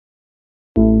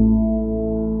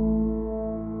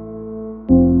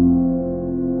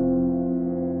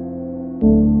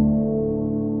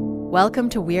Welcome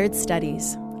to Weird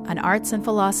Studies, an arts and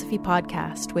philosophy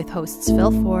podcast with hosts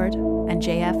Phil Ford and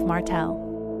JF Martel.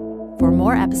 For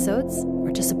more episodes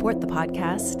or to support the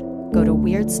podcast, go to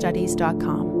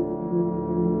weirdstudies.com.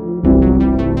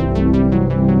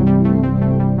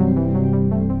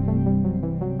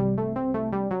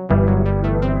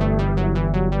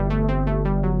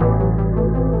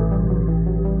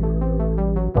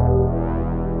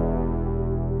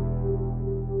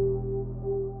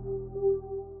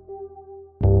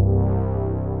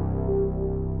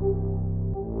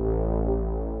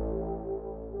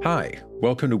 Hi,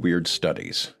 welcome to Weird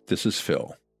Studies. This is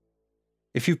Phil.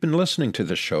 If you've been listening to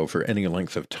this show for any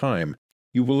length of time,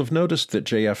 you will have noticed that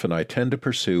JF and I tend to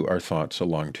pursue our thoughts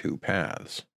along two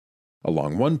paths.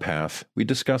 Along one path, we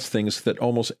discuss things that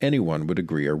almost anyone would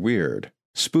agree are weird.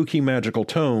 Spooky magical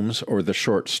tomes or the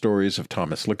short stories of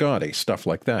Thomas Ligotti, stuff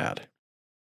like that.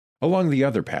 Along the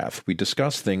other path, we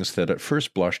discuss things that at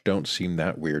first blush don't seem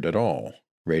that weird at all.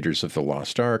 Raiders of the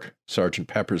Lost Ark, Sgt.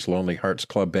 Pepper's Lonely Hearts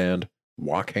Club Band,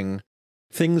 walking,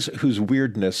 things whose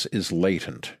weirdness is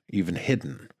latent, even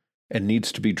hidden, and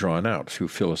needs to be drawn out through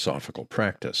philosophical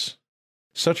practice.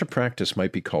 Such a practice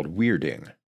might be called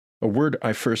weirding, a word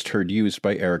I first heard used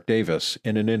by Eric Davis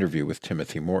in an interview with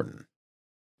Timothy Morton.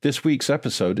 This week's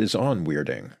episode is on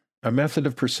weirding, a method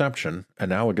of perception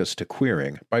analogous to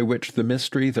queering by which the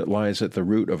mystery that lies at the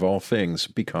root of all things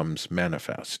becomes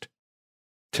manifest.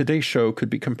 Today's show could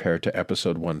be compared to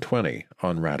episode 120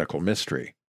 on radical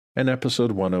mystery, and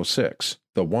episode 106,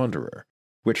 The Wanderer,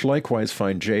 which likewise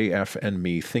find JF and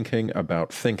me thinking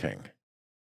about thinking.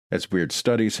 As Weird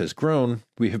Studies has grown,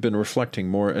 we have been reflecting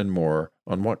more and more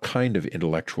on what kind of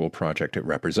intellectual project it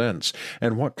represents,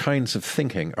 and what kinds of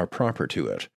thinking are proper to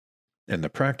it. And the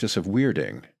practice of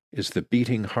weirding is the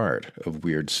beating heart of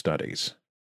Weird Studies.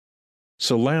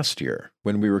 So last year,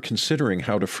 when we were considering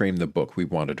how to frame the book we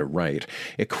wanted to write,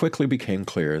 it quickly became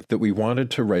clear that we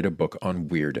wanted to write a book on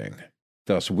weirding.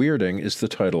 Thus, weirding is the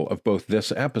title of both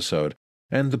this episode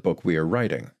and the book we are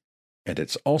writing, and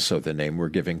it's also the name we're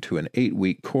giving to an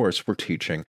 8-week course we're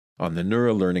teaching on the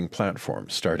NeuroLearning platform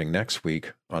starting next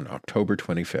week on October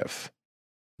 25th.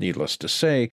 Needless to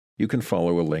say, you can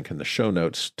follow a link in the show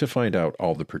notes to find out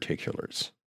all the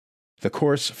particulars. The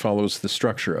course follows the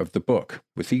structure of the book,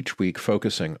 with each week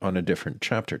focusing on a different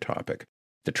chapter topic: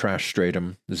 the trash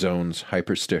stratum, zones,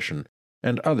 hyperstition,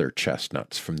 and other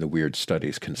chestnuts from the Weird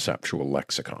Studies conceptual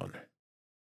lexicon.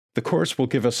 The course will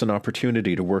give us an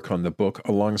opportunity to work on the book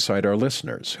alongside our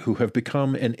listeners, who have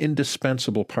become an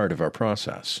indispensable part of our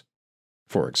process.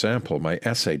 For example, my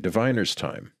essay Diviner's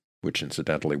Time, which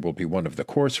incidentally will be one of the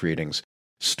course readings,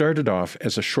 started off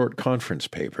as a short conference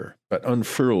paper, but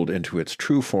unfurled into its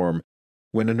true form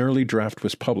when an early draft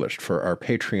was published for our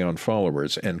Patreon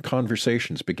followers and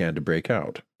conversations began to break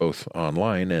out, both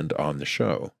online and on the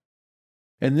show.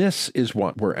 And this is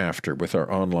what we're after with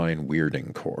our online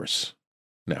weirding course.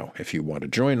 Now, if you want to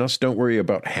join us, don't worry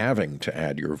about having to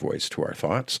add your voice to our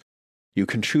thoughts. You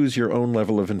can choose your own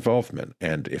level of involvement,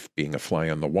 and if being a fly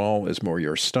on the wall is more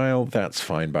your style, that's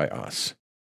fine by us.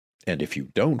 And if you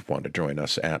don't want to join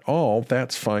us at all,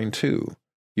 that's fine too.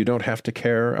 You don't have to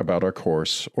care about our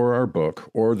course, or our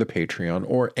book, or the Patreon,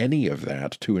 or any of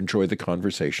that to enjoy the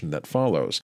conversation that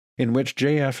follows, in which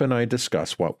JF and I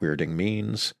discuss what weirding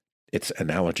means, its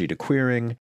analogy to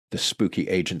queering, the spooky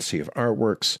agency of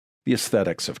artworks, the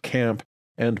aesthetics of camp,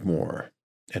 and more.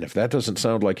 And if that doesn't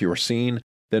sound like your scene,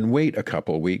 then wait a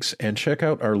couple weeks and check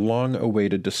out our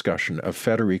long-awaited discussion of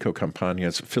Federico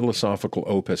Campagna's philosophical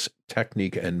opus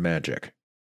Technique and Magic.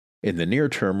 In the near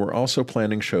term, we're also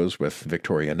planning shows with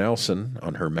Victoria Nelson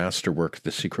on her masterwork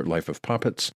The Secret Life of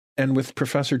Puppets, and with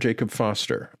Professor Jacob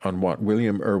Foster on what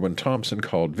William Irwin Thompson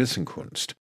called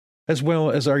Wissenkunst, as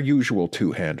well as our usual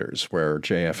two-handers, where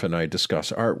JF and I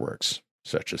discuss artworks,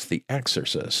 such as The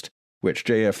Exorcist, which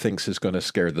JF thinks is going to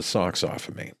scare the socks off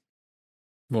of me.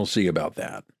 We'll see about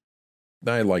that.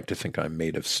 I like to think I'm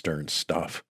made of stern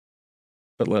stuff.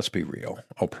 But let's be real,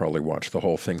 I'll probably watch the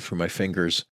whole thing through my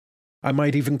fingers. I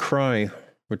might even cry,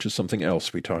 which is something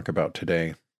else we talk about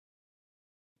today.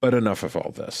 But enough of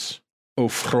all this. O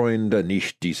Freunde,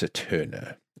 nicht diese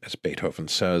Töne, as Beethoven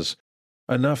says.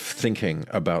 Enough thinking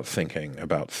about thinking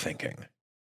about thinking.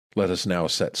 Let us now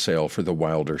set sail for the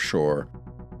wilder shore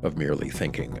of merely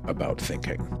thinking about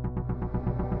thinking.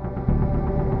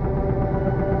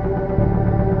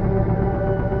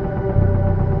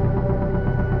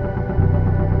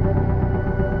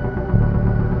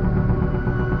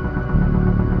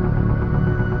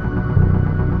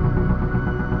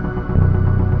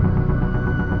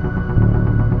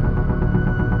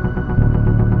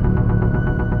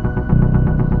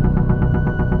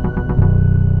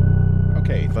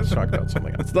 talk about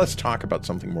something else. Let's talk about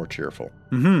something more cheerful.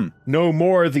 Mm-hmm. No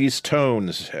more of these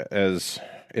tones, as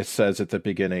it says at the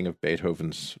beginning of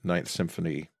Beethoven's Ninth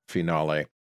Symphony finale.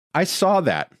 I saw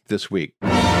that this week.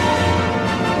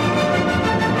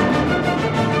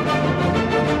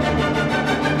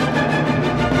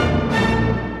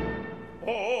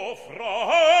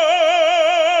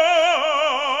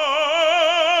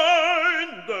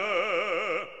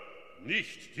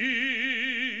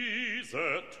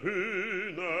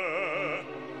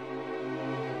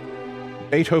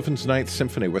 Beethoven's Ninth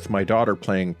Symphony with my daughter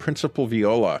playing principal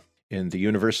viola in the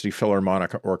University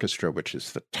Philharmonic Orchestra, which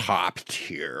is the top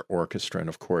tier orchestra. And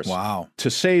of course, Wow. To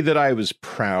say that I was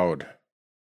proud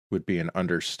would be an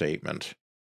understatement.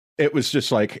 It was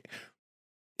just like,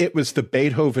 it was the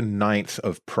Beethoven Ninth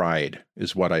of pride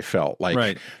is what I felt like.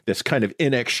 Right. This kind of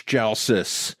in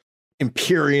excelsis,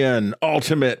 Empyrean,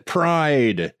 ultimate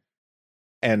pride.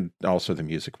 And also the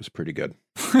music was pretty good.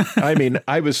 I mean,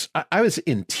 I was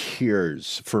in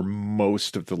tears for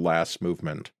most of the last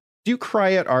movement. Do you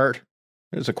cry at art?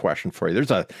 There's a question for you.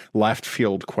 There's a left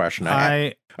field question.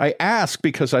 I ask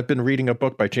because I've been reading a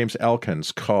book by James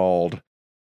Elkins called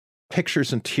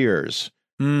Pictures and Tears.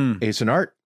 He's an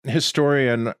art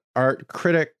historian, art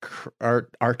critic,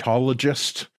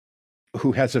 artologist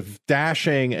who has a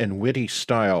dashing and witty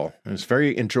style, and it's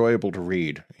very enjoyable to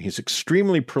read. He's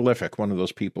extremely prolific, one of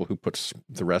those people who puts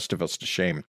the rest of us to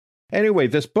shame. Anyway,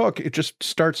 this book, it just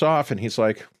starts off, and he's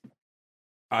like,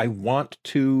 I want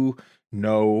to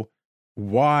know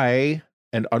why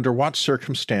and under what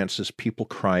circumstances people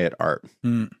cry at art.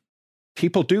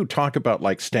 People do talk about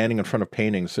like standing in front of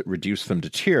paintings that reduce them to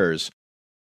tears.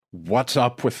 What's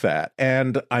up with that?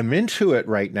 And I'm into it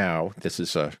right now. This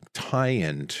is a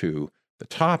tie-in to the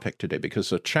topic today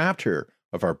because a chapter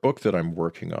of our book that I'm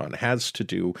working on has to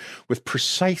do with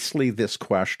precisely this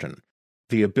question,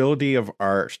 the ability of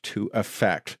art to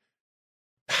affect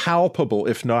palpable,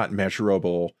 if not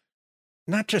measurable,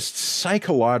 not just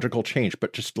psychological change,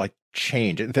 but just like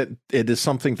change. That it is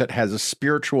something that has a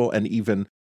spiritual and even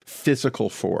physical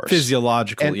force.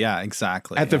 Physiological, and yeah,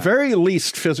 exactly. At the very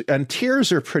least, and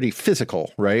tears are pretty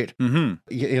physical, right? Mm-hmm.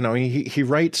 You know, he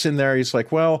writes in there, he's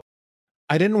like, well,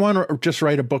 I didn't want to just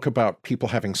write a book about people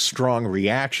having strong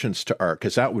reactions to art,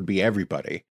 because that would be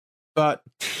everybody. But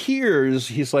tears,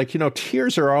 he's like, you know,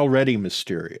 tears are already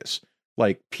mysterious.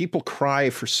 Like, people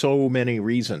cry for so many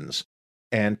reasons,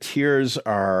 and tears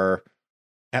are,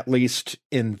 at least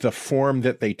in the form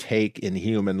that they take in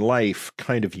human life,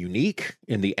 kind of unique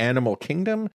in the animal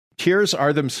kingdom. Tears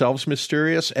are themselves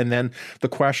mysterious. And then the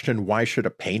question, why should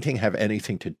a painting have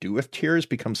anything to do with tears,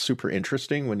 becomes super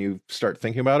interesting when you start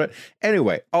thinking about it.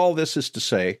 Anyway, all this is to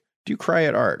say, do you cry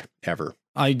at art ever?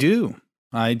 I do.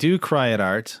 I do cry at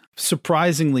art,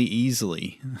 surprisingly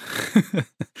easily.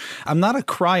 I'm not a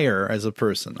crier as a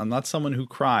person. I'm not someone who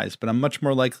cries, but I'm much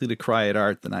more likely to cry at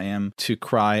art than I am to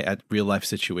cry at real life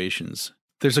situations.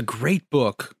 There's a great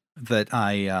book that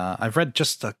I've read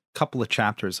just a couple of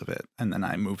chapters of it, and then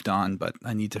I moved on, but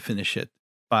I need to finish it,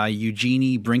 by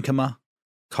Eugenie Brinkema,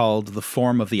 called The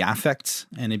Form of the Affects,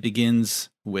 and it begins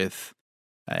with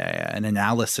an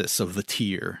analysis of the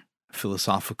tear,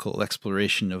 philosophical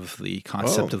exploration of the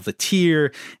concept of the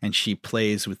tear, and she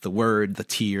plays with the word, the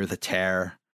tear, the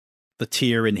tear. The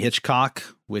tear in Hitchcock,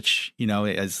 which, you know,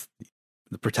 as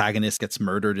the protagonist gets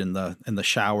murdered in the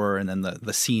shower, and then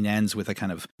the scene ends with a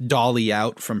kind of dolly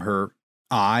out from her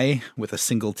eye with a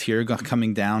single tear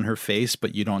coming down her face,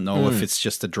 but you don't know if it's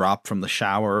just a drop from the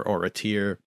shower or a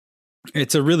tear.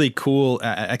 It's a really cool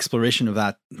exploration of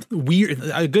that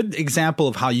a good example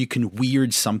of how you can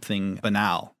weird something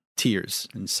banal, tears,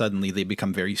 and suddenly they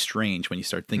become very strange when you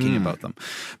start thinking about them.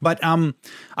 But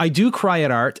I do cry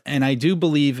at art, and I do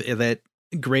believe that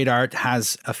great art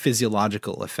has a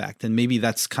physiological effect, and maybe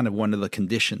that's kind of one of the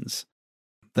conditions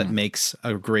that makes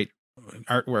a great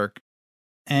artwork.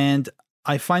 And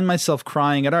I find myself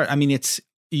crying at art. I mean, it's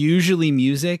usually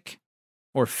music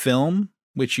or film,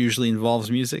 which usually involves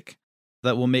music,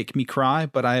 that will make me cry,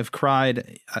 but I have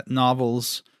cried at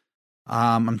novels.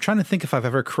 I'm trying to think if I've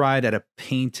ever cried at a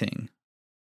painting.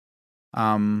 See,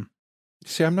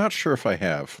 I'm not sure if I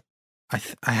have.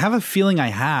 I have a feeling I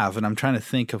have, and I'm trying to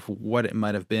think of what it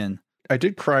might have been. I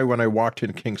did cry when I walked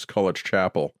in King's College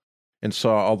Chapel and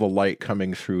saw all the light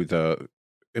coming through the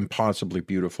impossibly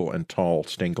beautiful and tall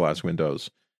stained glass windows.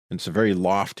 And it's a very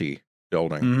lofty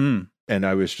building. Mm-hmm. And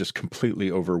I was just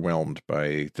completely overwhelmed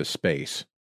by the space.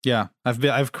 Yeah,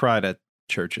 I've cried at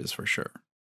churches for sure.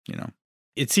 You know,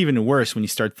 it's even worse when you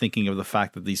start thinking of the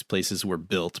fact that these places were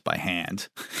built by hand.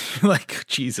 Like,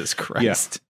 Jesus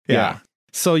Christ. Yeah.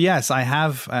 So yes, I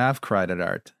have cried at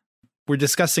art. we're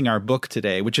discussing our book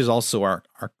today, which is also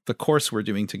the course we're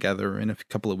doing together in a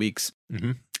couple of weeks.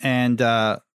 Mm-hmm.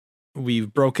 And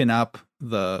we've broken up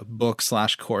the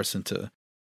book/course into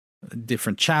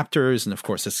different chapters. And of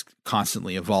course, it's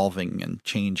constantly evolving and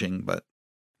changing. But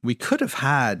we could have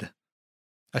had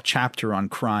a chapter on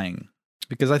crying,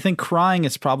 because I think crying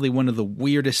is probably one of the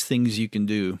weirdest things you can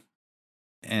do.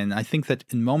 And I think that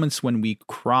in moments when we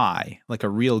cry, like a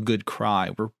real good cry,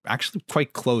 we're actually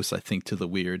quite close, I think, to the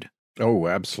weird. Oh,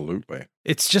 absolutely.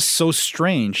 It's just so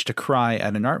strange to cry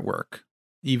at an artwork,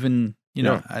 even,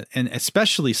 and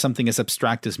especially something as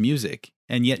abstract as music.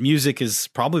 And yet music is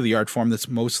probably the art form that's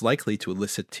most likely to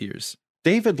elicit tears.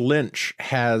 David Lynch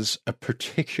has a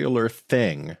particular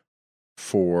thing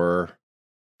for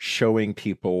showing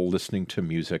people listening to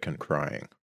music and crying.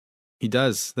 He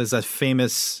does. There's that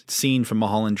famous scene from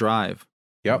Mulholland Drive.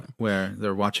 Yep. Where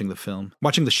they're watching the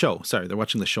show. Sorry, they're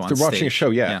watching the show on stage. They're watching a show,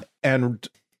 yeah. And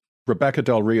Rebecca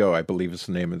Del Rio, I believe is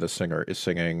the name of the singer, is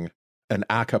singing an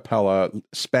a cappella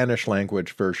Spanish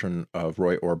language version of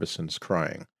Roy Orbison's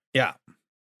Crying. Yeah.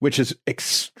 Which is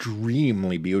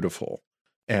extremely beautiful.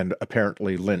 And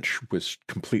apparently Lynch was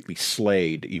completely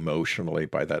slayed emotionally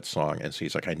by that song. And so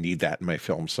he's like, I need that in my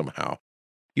film somehow.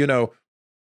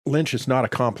 Lynch is not a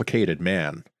complicated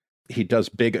man. He does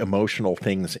big emotional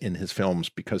things in his films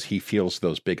because he feels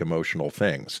those big emotional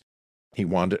things. He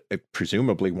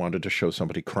presumably wanted to show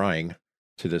somebody crying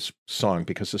to this song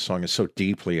because the song is so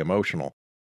deeply emotional.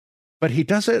 But he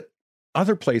does it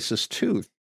other places too.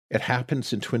 It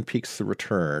happens in Twin Peaks: The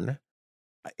Return.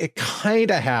 It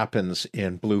kind of happens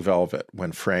in Blue Velvet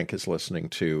when Frank is listening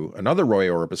to another Roy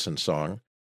Orbison song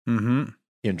in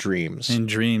Dreams. In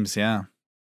Dreams, yeah.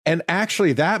 And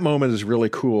actually, that moment is really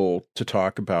cool to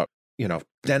talk about.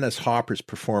 Dennis Hopper's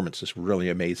performance is really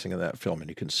amazing in that film. And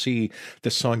you can see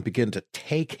the song begin to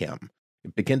take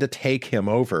him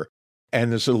over.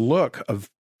 And there's a look of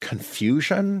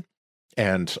confusion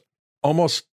and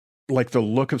almost like the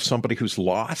look of somebody who's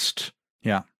lost.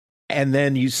 Yeah. And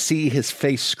then you see his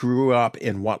face screw up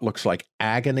in what looks like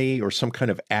agony or some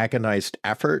kind of agonized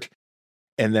effort.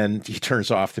 And then he turns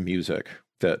off the music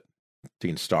that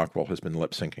Dean Stockwell has been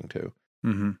lip syncing to.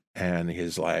 Mm-hmm. And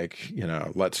he's like,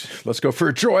 let's go for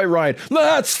a joyride.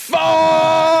 Let's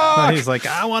fuck. And he's like,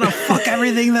 I want to fuck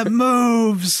everything that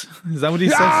moves. Is that what he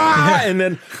says? Yeah. And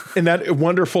then in that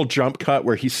wonderful jump cut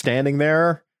where he's standing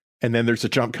there, and then there's a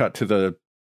jump cut to the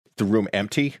room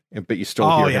empty, but you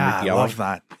still hear him yelling. I love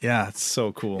that. Yeah, it's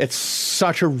so cool. It's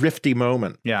such a rifty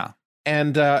moment. Yeah.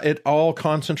 And it all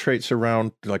concentrates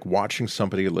around like watching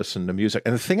somebody listen to music.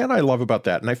 And the thing that I love about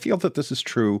that, and I feel that this is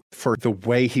true for the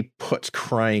way he puts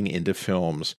crying into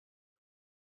films,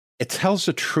 it tells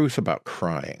the truth about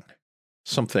crying,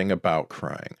 something about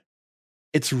crying.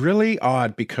 It's really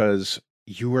odd because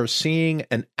you are seeing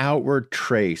an outward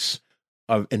trace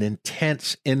of an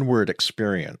intense inward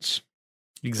experience.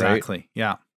 Exactly. Right?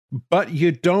 Yeah. But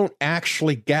you don't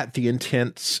actually get the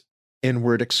intense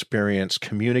inward experience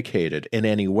communicated in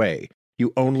any way.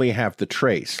 You only have the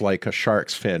trace, like a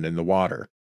shark's fin in the water.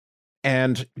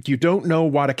 And you don't know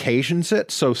what occasions it.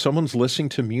 So someone's listening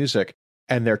to music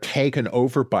and they're taken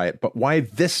over by it. But why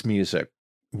this music?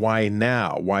 Why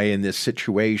now? Why in this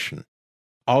situation?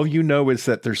 All you know is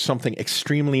that there's something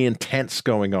extremely intense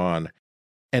going on.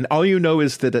 And all you know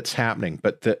is that it's happening.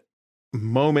 But the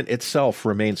moment itself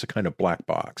remains a kind of black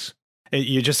box.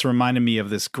 You just reminded me of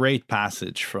this great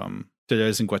passage from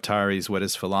Deleuze and Guattari's What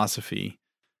is Philosophy,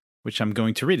 which I'm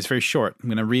going to read. It's very short. I'm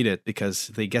going to read it because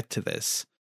they get to this.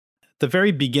 The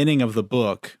very beginning of the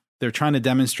book, they're trying to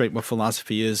demonstrate what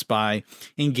philosophy is by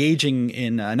engaging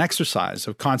in an exercise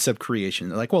of concept creation.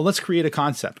 They're like, well, let's create a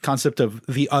concept of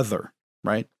the other,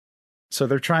 right? So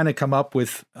they're trying to come up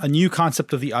with a new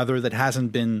concept of the other that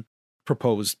hasn't been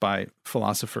proposed by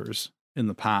philosophers in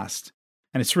the past.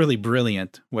 And it's really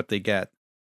brilliant what they get.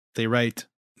 They write,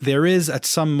 there is at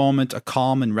some moment a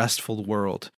calm and restful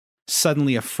world.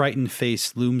 Suddenly a frightened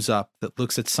face looms up that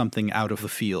looks at something out of the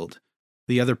field.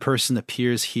 The other person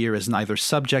appears here as neither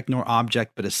subject nor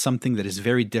object, but as something that is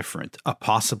very different, a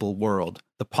possible world,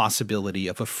 the possibility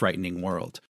of a frightening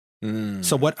world.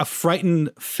 So what a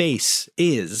frightened face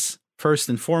is, first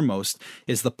and foremost,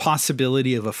 is the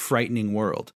possibility of a frightening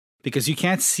world. Because you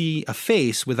can't see a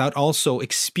face without also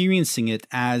experiencing it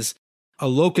as a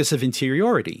locus of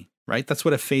interiority, right? That's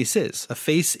what a face is. A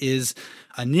face is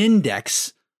an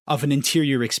index of an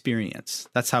interior experience.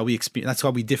 That's how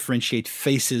we differentiate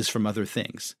faces from other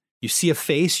things. You see a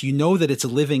face, you know that it's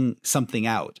living something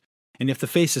out. And if the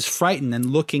face is frightened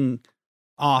and looking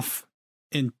off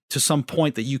into some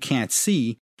point that you can't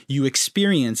see, you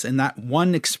experience in that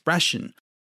one expression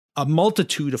a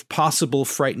multitude of possible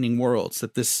frightening worlds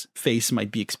that this face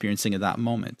might be experiencing at that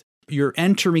moment. You're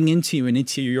entering into an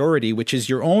interiority, which is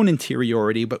your own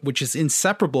interiority, but which is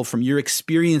inseparable from your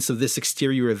experience of this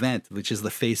exterior event, which is the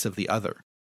face of the other.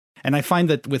 And I find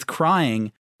that with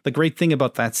crying, the great thing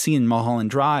about that scene in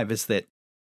Mulholland Drive is that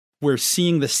we're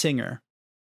seeing the singer.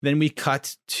 Then we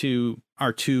cut to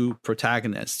our two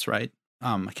protagonists, right?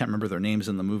 I can't remember their names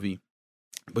in the movie,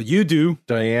 but you do.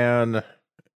 Diane,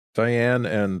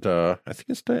 and I think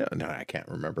it's Diane. No, I can't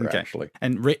remember actually.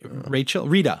 And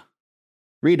Rita.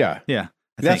 Yeah.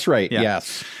 That's right. Yeah.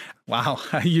 Yes. Wow.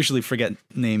 I usually forget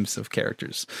names of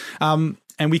characters. And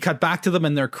we cut back to them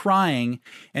and they're crying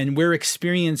and we're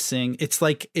experiencing, it's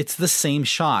like, it's the same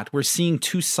shot. We're seeing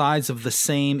two sides of the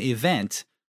same event,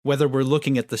 whether we're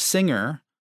looking at the singer,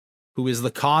 who is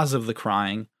the cause of the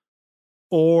crying,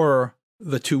 or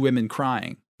the two women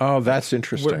crying. Oh, that's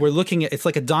interesting. We're looking at, it's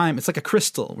like a dime, it's like a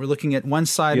crystal. We're looking at one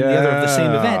side and the other of the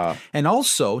same event. And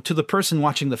also, to the person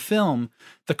watching the film,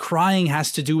 the crying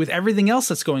has to do with everything else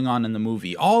that's going on in the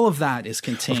movie. All of that is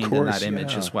contained in that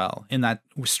image as well, in that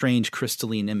strange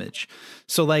crystalline image.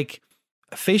 So like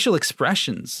facial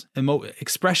expressions,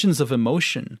 expressions of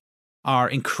emotion are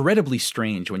incredibly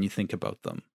strange when you think about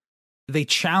them. They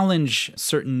challenge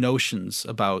certain notions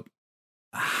about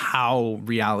how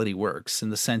reality works, in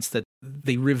the sense that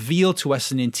they reveal to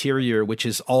us an interior which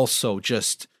is also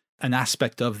just an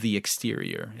aspect of the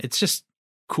exterior. It's just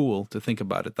cool to think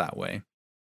about it that way.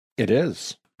 It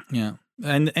is. Yeah.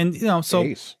 And you know, so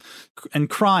Ace. And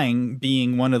crying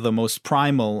being one of the most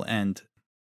primal and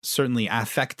certainly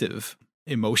affective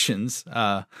emotions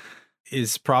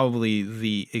is probably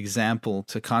the example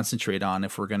to concentrate on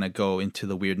if we're going to go into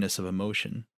the weirdness of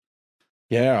emotion.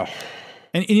 Yeah.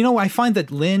 And you know, I find that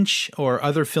Lynch or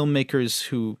other filmmakers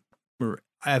who were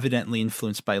evidently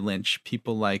influenced by Lynch,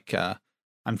 people like,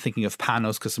 I'm thinking of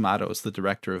Panos Cosmatos, the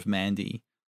director of Mandy,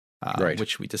 right,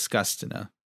 which we discussed in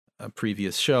a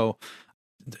previous show.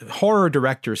 Horror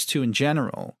directors, too, in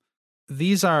general.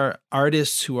 These are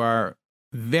artists who are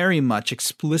very much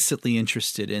explicitly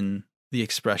interested in the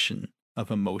expression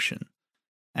of emotion.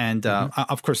 And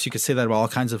of course, you could say that about all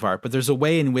kinds of art, but there's a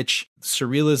way in which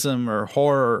surrealism or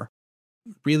horror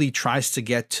really tries to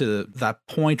get to that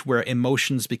point where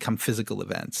emotions become physical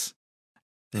events.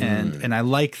 And I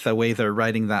like the way they're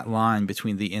writing that line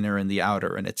between the inner and the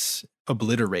outer, and it's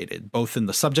obliterated, both in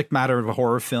the subject matter of a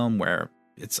horror film, where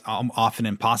it's often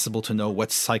impossible to know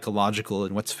what's psychological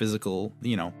and what's physical,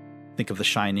 you know, think of The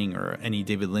Shining or any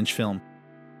David Lynch film,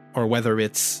 or whether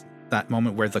it's that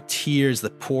moment where the tears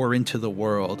that pour into the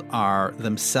world are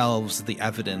themselves the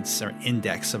evidence or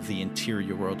index of the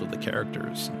interior world of the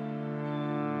characters.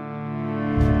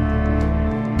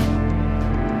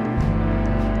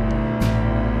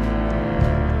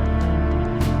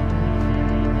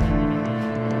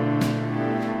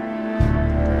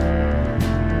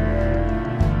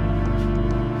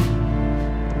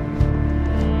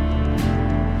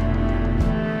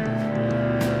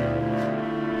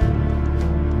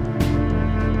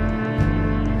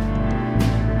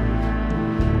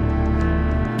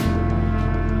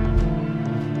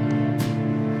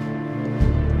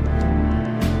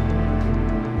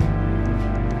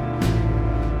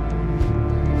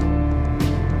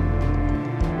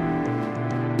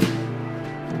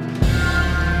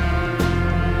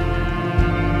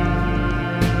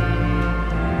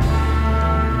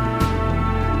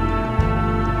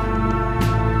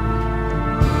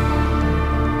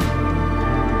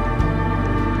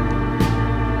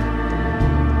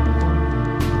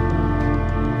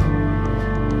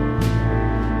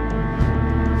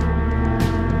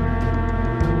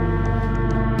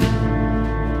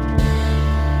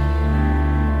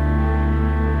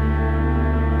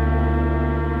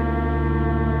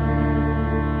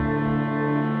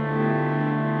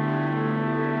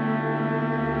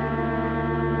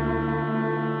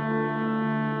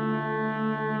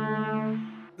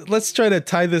 Let's try to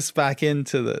tie this back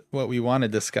into what we want to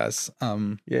discuss,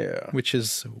 which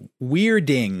is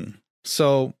weirding.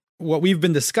 So what we've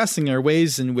been discussing are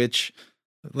ways in which,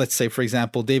 let's say, for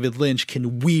example, David Lynch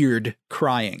can weird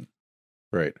crying.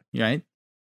 Right. Right?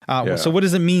 So what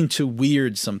does it mean to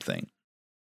weird something?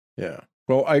 Yeah.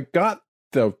 Well, I got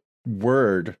the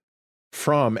word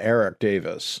from Eric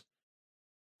Davis.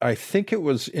 I think it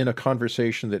was in a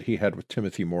conversation that he had with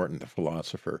Timothy Morton, the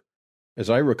philosopher. As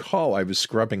I recall, I was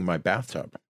scrubbing my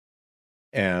bathtub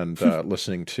and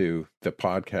listening to the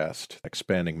podcast,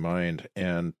 Expanding Mind.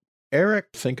 And Eric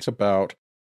thinks about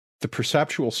the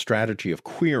perceptual strategy of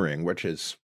queering, which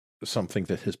is something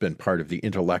that has been part of the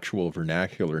intellectual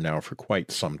vernacular now for quite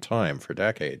some time, for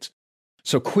decades.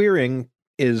 So queering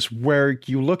is where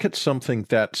you look at something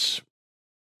that's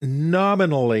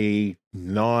nominally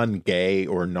non-gay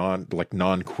or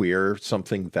non-queer,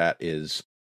 something that is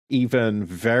even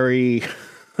very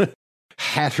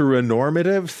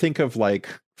heteronormative. Think of like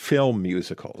film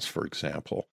musicals, for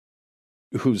example,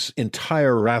 whose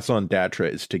entire raison d'etre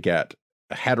is to get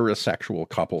heterosexual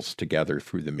couples together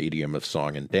through the medium of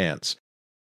song and dance.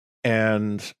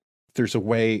 And there's a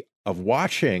way of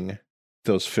watching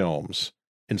those films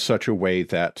in such a way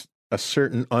that a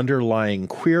certain underlying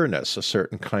queerness, a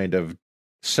certain kind of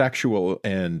sexual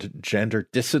and gender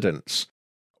dissidence,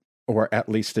 or at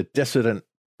least a dissident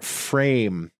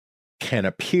frame, can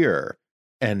appear,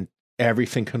 and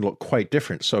everything can look quite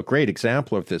different. So a great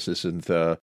example of this is in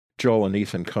the Joel and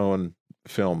Ethan Coen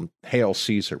film Hail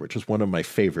Caesar, which is one of my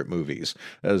favorite movies.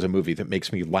 It is a movie that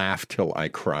makes me laugh till I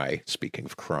cry, speaking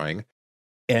of crying.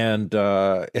 And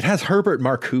it has Herbert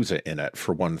Marcuse in it,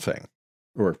 for one thing,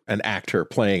 or an actor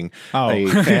playing a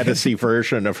fantasy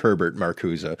version of Herbert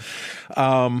Marcuse.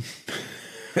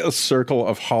 A circle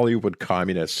of Hollywood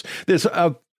communists. There's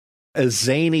a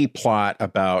zany plot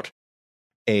about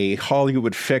a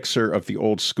Hollywood fixer of the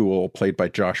old school, played by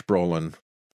Josh Brolin.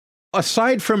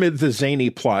 Aside from the zany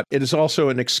plot, it is also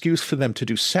an excuse for them to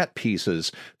do set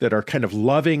pieces that are kind of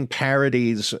loving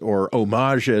parodies or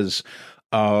homages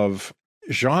of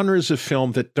genres of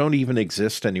film that don't even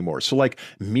exist anymore. So like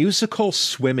musical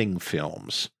swimming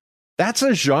films. That's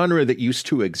a genre that used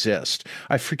to exist.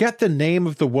 I forget the name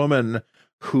of the woman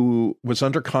who was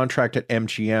under contract at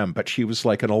MGM, but she was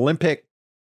like an Olympic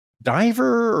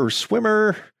diver or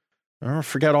swimmer. I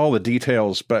forget all the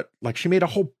details, but like she made a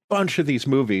whole bunch of these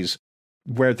movies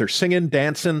where they're singing,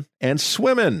 dancing, and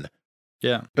swimming.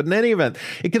 Yeah. But in any event,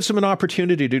 it gives them an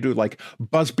opportunity to do like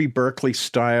Busby Berkeley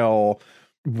style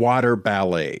water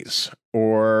ballets,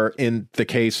 or in the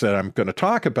case that I'm going to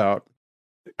talk about,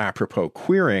 apropos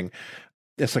queering,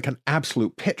 it's like an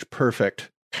absolute pitch perfect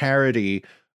parody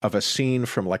of a scene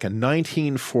from like a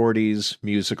 1940s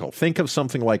musical. Think of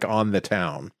something like On the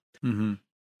Town. Mm-hmm.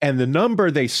 And the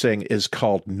number they sing is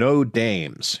called No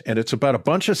Dames. And it's about a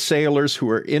bunch of sailors who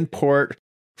are in port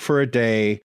for a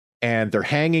day, and they're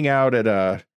hanging out at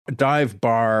a dive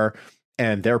bar.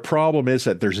 And their problem is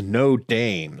that there's no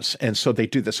dames. And so they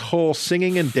do this whole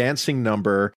singing and dancing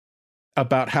number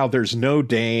about how there's no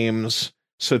dames.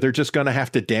 So they're just going to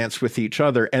have to dance with each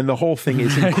other. And the whole thing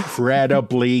is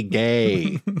incredibly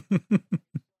gay.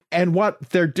 And what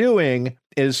they're doing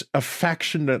is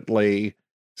affectionately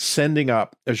sending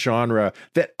up a genre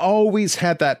that always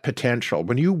had that potential.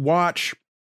 When you watch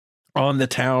On the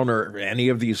Town or any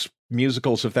of these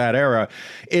musicals of that era,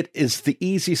 it is the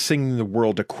easiest thing in the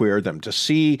world to queer them, to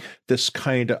see this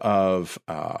kind of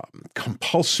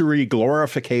compulsory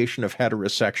glorification of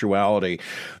heterosexuality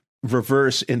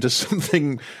reverse into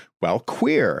something, well,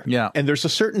 queer. Yeah. And there's a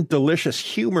certain delicious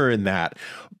humor in that,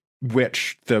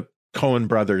 which the Coen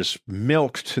brothers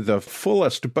milk to the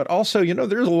fullest. But also, you know,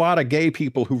 there's a lot of gay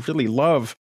people who really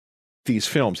love these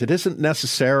films. It isn't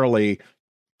necessarily,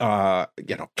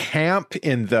 camp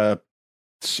in the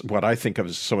what I think of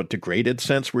as a somewhat degraded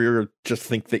sense, where you just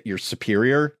think that you're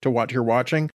superior to what you're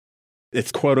watching.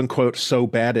 It's quote unquote so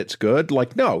bad it's good.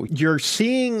 Like, no, you're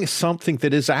seeing something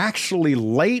that is actually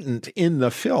latent in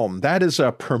the film. That is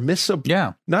a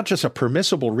permissible, not just a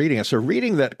permissible reading. It's a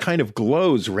reading that kind of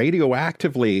glows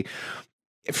radioactively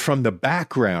from the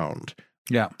background.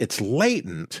 Yeah. It's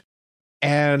latent.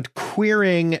 And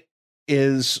queering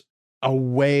is a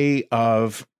way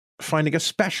of finding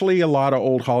especially a lot of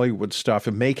old Hollywood stuff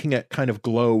and making it kind of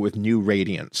glow with new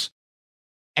radiance.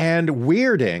 And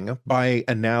weirding, by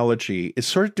analogy, is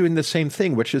sort of doing the same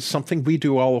thing, which is something we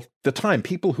do all the time.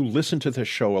 People who listen to this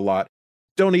show a lot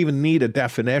don't even need a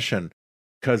definition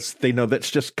because they know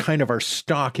that's just kind of our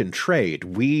stock in trade.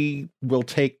 We will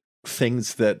take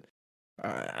things that,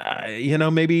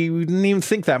 maybe we didn't even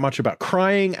think that much about.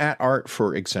 Crying at art,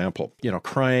 for example,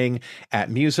 crying at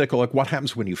music. Like, what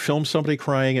happens when you film somebody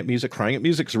crying at music? Crying at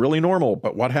music is really normal,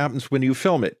 but what happens when you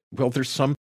film it? Well, there's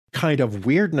some kind of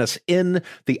weirdness in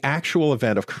the actual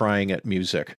event of crying at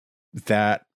music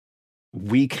that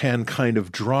we can kind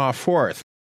of draw forth.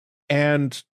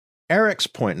 And Eric's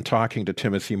point in talking to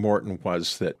Timothy Morton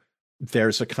was that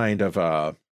there's a kind of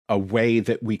a way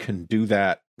that we can do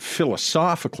that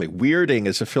philosophically. Weirding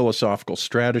is a philosophical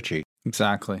strategy.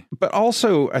 Exactly. But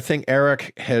also, I think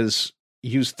Eric has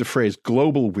used the phrase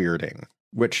global weirding,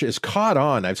 which is caught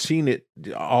on. I've seen it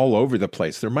all over the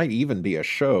place. There might even be a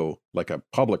show, like a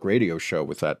public radio show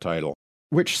with that title,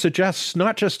 which suggests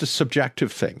not just a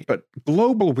subjective thing, but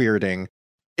global weirding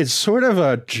is sort of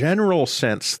a general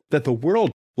sense that the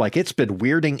world, like, it's been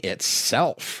weirding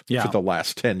itself for the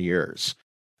last 10 years.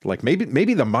 Like maybe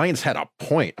the Mayans had a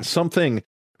point. Something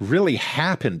really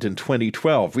happened in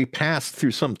 2012. We passed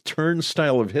through some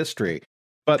turnstile of history.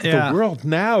 But the world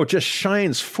now just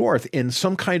shines forth in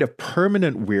some kind of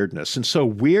permanent weirdness. And so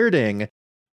weirding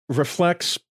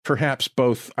reflects perhaps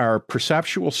both our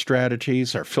perceptual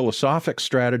strategies, our philosophic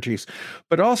strategies,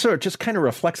 but also it just kind of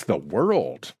reflects the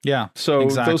world. Yeah. So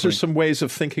exactly. Those are some ways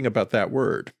of thinking about that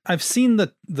word. I've seen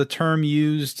the term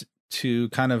used to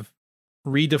kind of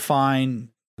redefine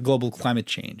global climate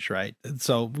change, right?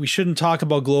 So we shouldn't talk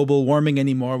about global warming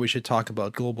anymore. We should talk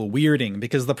about global weirding,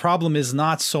 because the problem is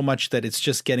not so much that it's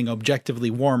just getting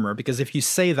objectively warmer, because if you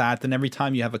say that, then every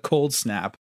time you have a cold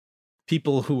snap,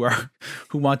 people who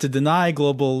want to deny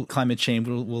global climate change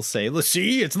will say, "Let's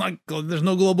see, there's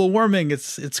no global warming.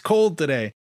 It's cold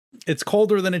today. It's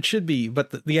colder than it should be."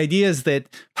 But the idea is that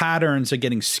patterns are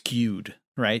getting skewed,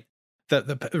 right?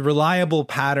 The reliable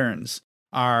patterns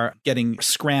are getting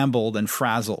scrambled and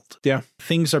frazzled. Yeah.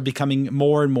 Things are becoming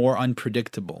more and more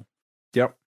unpredictable.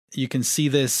 Yep. You can see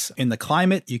this in the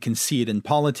climate. You can see it in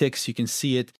politics. You can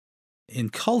see it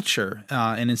in culture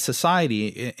and in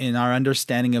society, in our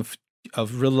understanding of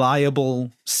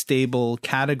reliable, stable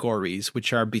categories,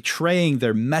 which are betraying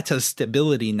their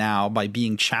meta-stability now by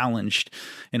being challenged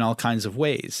in all kinds of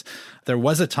ways. There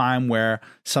was a time where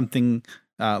something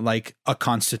like a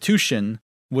constitution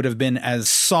would have been as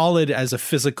solid as a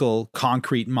physical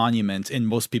concrete monument in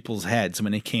most people's heads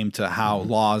when it came to how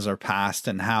laws are passed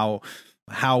and how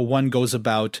one goes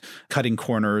about cutting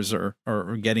corners or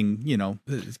getting,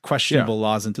 questionable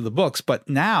laws into the books. But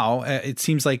now it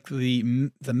seems like the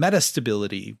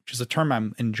metastability, which is a term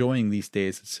I'm enjoying these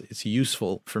days, it's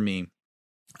useful for me.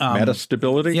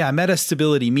 Metastability? Yeah,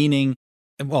 metastability, meaning,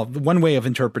 well, one way of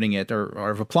interpreting it or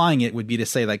of applying it would be to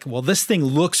say, like, well, this thing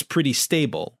looks pretty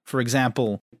stable. For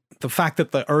example, the fact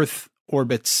that the Earth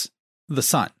orbits the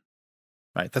sun,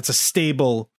 right? That's a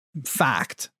stable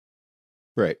fact.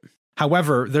 Right.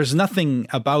 However, there's nothing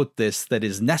about this that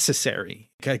is necessary.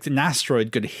 Like an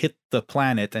asteroid could hit the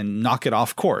planet and knock it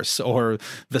off course, or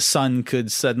the sun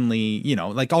could suddenly,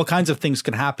 like all kinds of things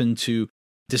could happen to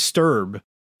disturb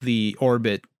the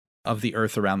orbit of the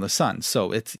Earth around the sun.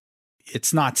 So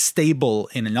it's not stable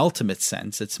in an ultimate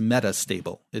sense. It's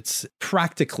metastable. It's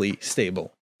practically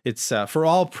stable. It's for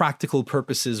all practical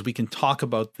purposes, we can talk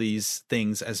about these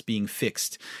things as being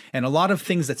fixed. And a lot of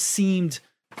things that seemed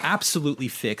absolutely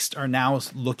fixed are now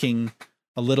looking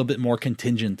a little bit more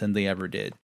contingent than they ever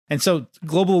did. And so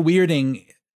global weirding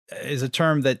is a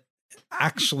term that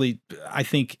actually, I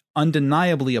think,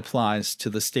 undeniably applies to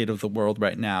the state of the world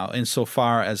right now,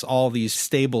 insofar as all these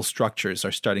stable structures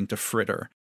are starting to fritter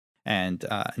and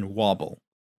wobble.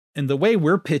 And the way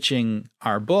we're pitching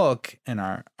our book and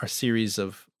our series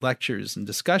of lectures and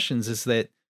discussions is that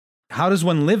how does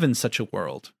one live in such a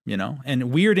world, And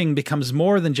weirding becomes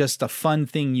more than just a fun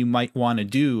thing you might want to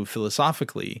do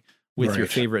philosophically with your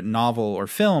favorite novel or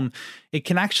film. It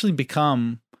can actually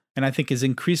become, and I think is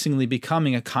increasingly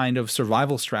becoming, a kind of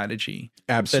survival strategy.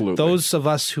 Absolutely. That those of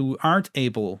us who aren't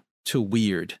able to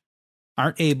weird,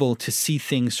 aren't able to see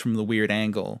things from the weird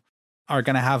angle, are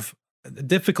going to have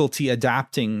difficulty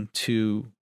adapting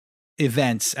to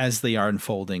events as they are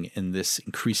unfolding in this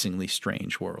increasingly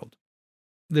strange world.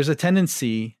 There's a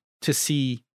tendency to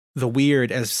see the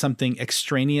weird as something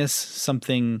extraneous,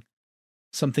 something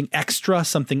extra,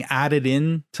 something added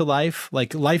in to life.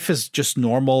 Like life is just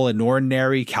normal and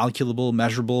ordinary, calculable,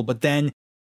 measurable. But then,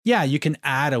 you can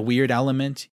add a weird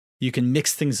element. You can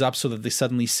mix things up so that they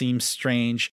suddenly seem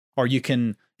strange, or you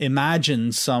can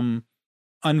imagine some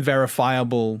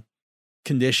unverifiable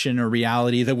condition or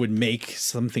reality that would make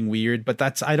something weird.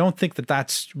 But I don't think that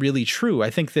that's really true.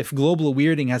 I think that if global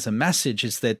weirding has a message,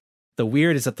 is that the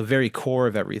weird is at the very core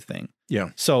of everything. Yeah.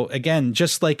 So again,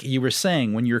 just like you were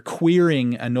saying, when you're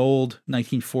queering an old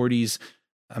 1940s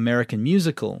American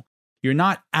musical, you're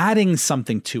not adding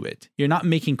something to it. You're not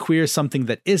making queer something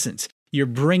that isn't. You're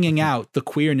bringing out the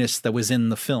queerness that was in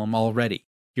the film already.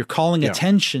 You're calling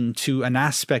attention to an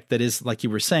aspect that is, like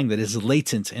you were saying, that is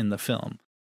latent in the film.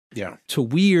 Yeah. To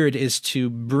weird is to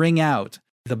bring out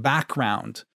the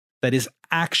background that is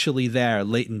actually there,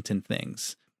 latent in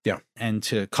things. Yeah. And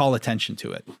to call attention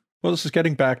to it. Well, this is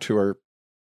getting back to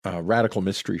our Radical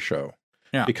Mystery show.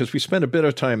 Yeah. Because we spent a bit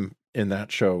of time in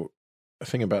that show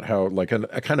thinking about how, like,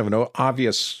 a kind of an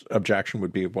obvious objection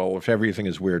would be, well, if everything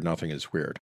is weird, nothing is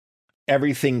weird.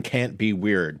 Everything can't be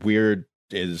weird. Weird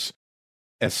is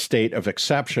a state of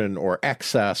exception or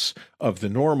excess of the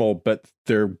normal, but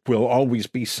there will always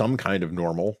be some kind of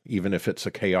normal, even if it's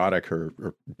a chaotic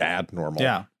or bad normal.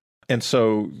 Yeah. And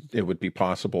so it would be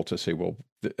possible to say, well,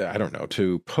 I don't know,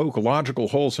 to poke logical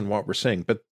holes in what we're saying.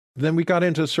 But then we got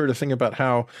into sort of thing about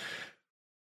how,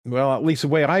 well, at least the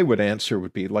way I would answer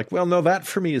would be like, well, no, that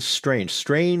for me is strange.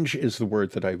 Strange is the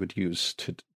word that I would use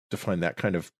to define that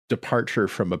kind of departure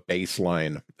from a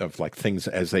baseline of like things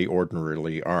as they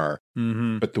ordinarily are.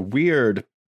 Mm-hmm. But the weird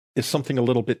is something a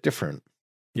little bit different.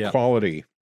 Yeah. Quality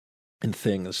in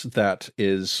things that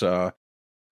is a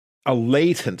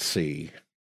latency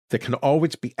that can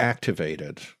always be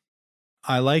activated.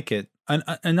 I like it. An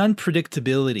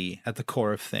unpredictability at the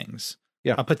core of things.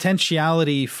 Yeah. A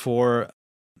potentiality for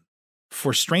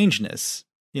strangeness,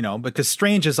 because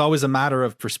strange is always a matter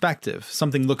of perspective.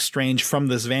 Something looks strange from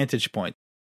this vantage point.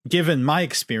 Given my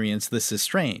experience, this is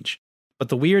strange. But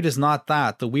the weird is not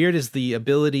that. The weird is the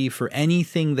ability for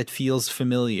anything that feels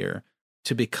familiar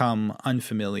to become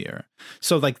unfamiliar.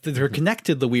 So like they're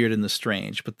connected, the weird and the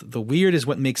strange, but the weird is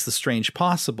what makes the strange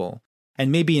possible.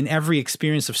 And maybe in every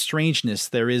experience of strangeness,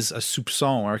 there is a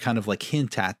soupçon or kind of like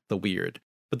hint at the weird.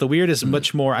 But the weird is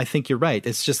much more, I think you're right.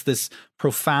 It's just this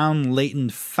profound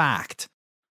latent fact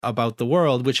about the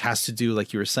world, which has to do,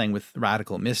 like you were saying, with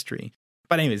radical mystery.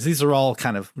 But anyways, these are all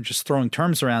kind of just throwing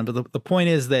terms around. But the point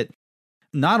is that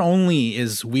not only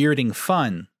is weirding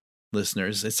fun,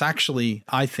 listeners, it's actually,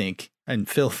 I think, and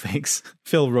Phil thinks,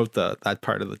 Phil wrote that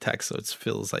part of the text, so it's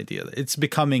Phil's idea. It's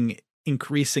becoming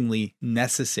increasingly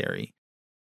necessary.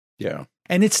 Yeah.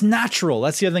 And it's natural.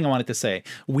 That's the other thing I wanted to say.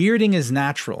 Weirding is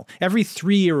natural. Every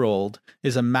 3-year-old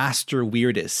is a master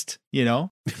weirdist,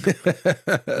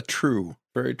 True.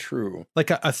 Very true. Like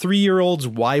a 3-year-old's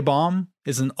Y-bomb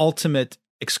is an ultimate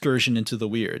excursion into the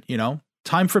weird,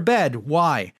 Time for bed.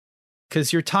 Why?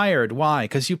 Because you're tired. Why?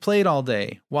 Because you played all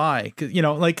day. Why?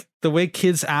 Like the way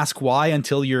kids ask why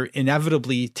until you're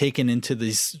inevitably taken into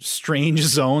these strange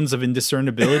zones of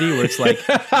indiscernibility where it's like,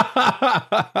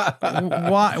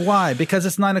 why? Because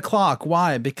it's 9 o'clock.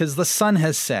 Why? Because the sun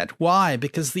has set. Why?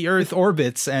 Because the earth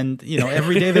orbits and,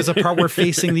 every day there's a part we're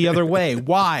facing the other way.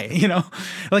 Why?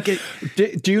 Like it.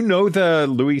 Do you know the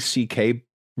Louis C.K.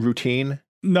 routine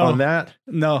on that?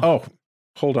 No. Oh,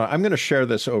 hold on. I'm going to share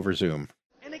this over Zoom.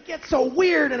 It gets so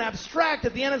weird and abstract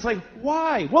at the end. It's like,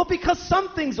 why? Well, because some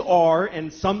things are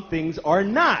and some things are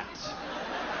not.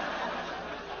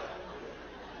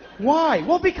 Why?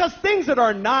 Well, because things that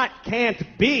are not can't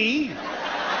be.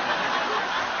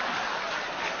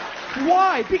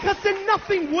 Why? Because then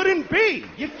nothing wouldn't be.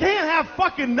 You can't have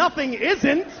fucking nothing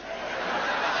isn't.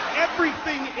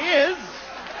 Everything is.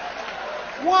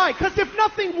 Why? Because if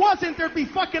nothing wasn't, there'd be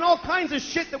fucking all kinds of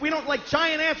shit that we don't like,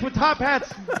 giant ants with top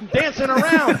hats dancing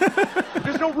around.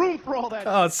 There's no room for all that.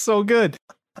 Oh, it's so good.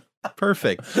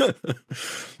 Perfect.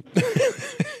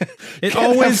 It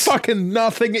always fucking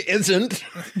nothing isn't.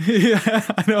 Yeah,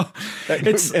 I know.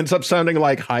 It ends up sounding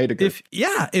like Heidegger.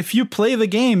 If you play the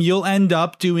game, you'll end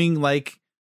up doing like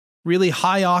really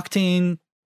high octane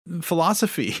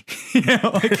philosophy.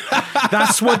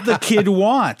 That's what the kid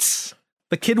wants.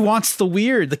 The kid wants the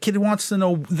weird. The kid wants to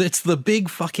know it's the big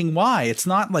fucking why. It's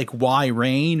not like why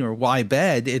rain or why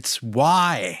bed. It's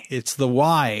why. It's the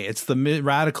why. It's the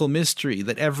radical mystery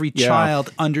that every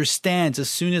child understands. As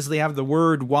soon as they have the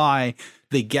word why,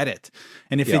 they get it.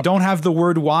 And if they don't have the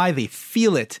word why, they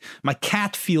feel it. My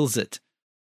cat feels it.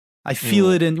 I feel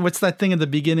it in, what's that thing at the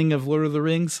beginning of Lord of the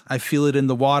Rings? I feel it in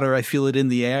the water. I feel it in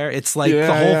the air. It's like the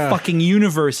whole fucking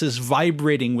universe is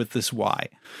vibrating with this why.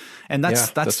 And that's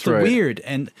the right. Weird.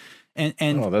 And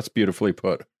oh, that's beautifully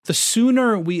put. The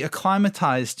sooner we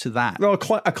acclimatize to that. Well,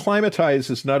 acclimatize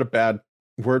is not a bad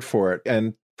word for it.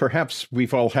 And perhaps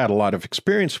we've all had a lot of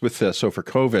experience with this over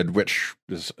COVID, which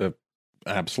is an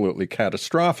absolutely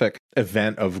catastrophic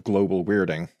event of global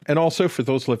weirding. And also for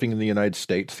those living in the United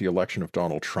States, the election of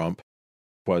Donald Trump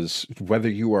was, whether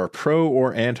you are pro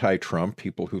or anti-Trump,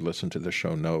 people who listen to the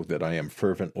show know that I am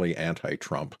fervently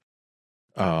anti-Trump.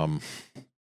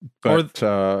 But,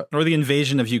 or the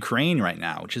invasion of Ukraine right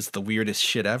now, which is the weirdest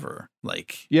shit ever.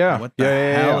 Like, what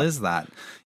the hell is that?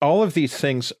 All of these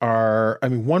things are,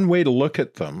 one way to look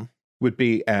at them would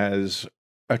be as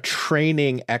a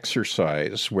training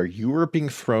exercise where you are being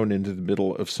thrown into the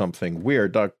middle of something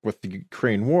weird. With the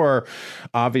Ukraine war,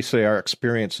 obviously our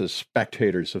experience as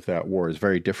spectators of that war is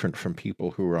very different from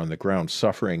people who are on the ground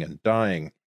suffering and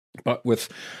dying. But with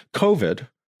COVID,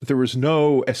 there was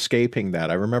no escaping that.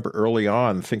 I remember early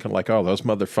on thinking like, oh, those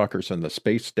motherfuckers in the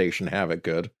space station have it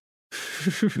good.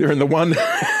 They're in the one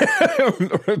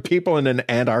people in an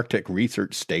Antarctic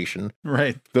research station.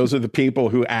 Right. Those are the people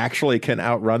who actually can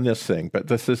outrun this thing. But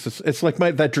this is, it's like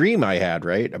that dream I had,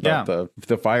 right? About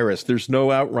the virus. There's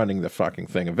no outrunning the fucking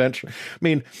thing eventually.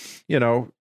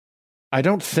 I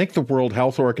don't think the World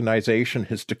Health Organization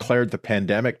has declared the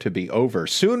pandemic to be over.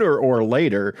 Sooner or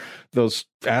later, those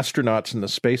astronauts in the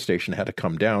space station had to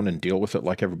come down and deal with it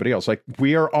like everybody else. Like,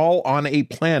 we are all on a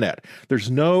planet. There's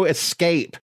no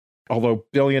escape. Although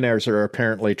billionaires are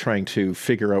apparently trying to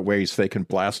figure out ways they can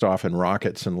blast off in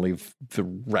rockets and leave the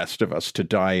rest of us to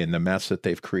die in the mess that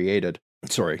they've created.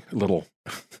 Sorry, little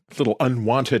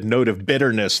unwanted note of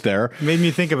bitterness there. Made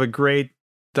me think of a great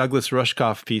Douglas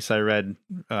Rushkoff piece I read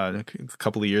a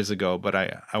couple of years ago, but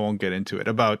I won't get into it,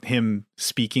 about him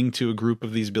speaking to a group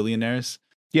of these billionaires.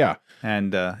 Yeah.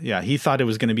 And he thought it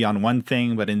was going to be on one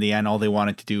thing, but in the end, all they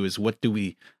wanted to do is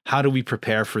how do we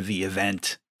prepare for the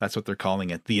event? That's what they're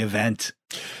calling it, the event.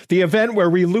 The event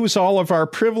where we lose all of our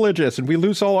privileges and we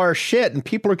lose all our shit and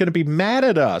people are going to be mad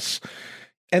at us.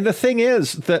 And the thing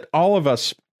is that all of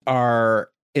us are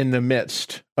in the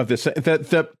midst of this.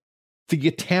 The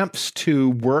attempts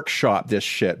to workshop this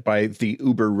shit by the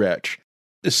uber rich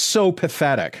is so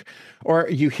pathetic. Or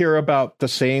you hear about the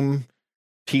same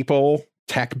people,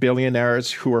 tech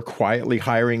billionaires, who are quietly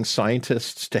hiring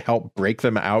scientists to help break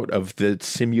them out of the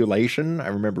simulation. I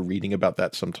remember reading about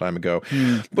that some time ago.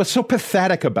 What's so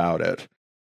pathetic about it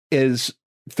is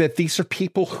that these are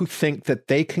people who think that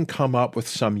they can come up with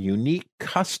some unique,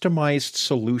 customized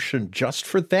solution just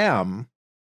for them,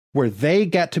 where they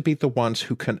get to be the ones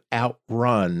who can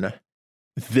outrun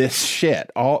this shit.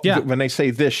 When they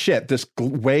say this shit, this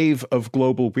wave of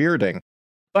global weirding.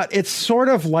 But it's sort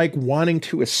of like wanting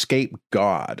to escape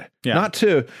God. Yeah.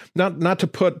 Not to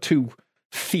put too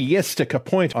theistic a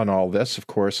point on all this. Of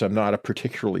course, I'm not a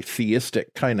particularly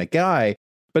theistic kind of guy,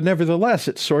 but nevertheless,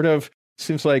 it sort of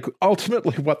seems like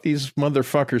ultimately what these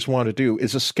motherfuckers want to do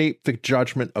is escape the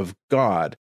judgment of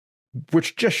God,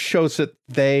 which just shows that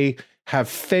they have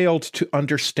failed to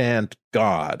understand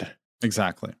God.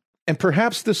 Exactly. And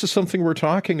perhaps this is something we're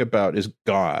talking about, is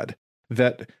God,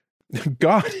 that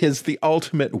God is the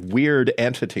ultimate weird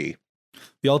entity.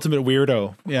 The ultimate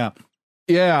weirdo. Yeah.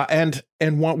 Yeah.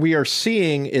 And what we are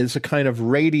seeing is a kind of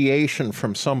radiation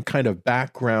from some kind of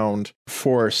background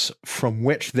force from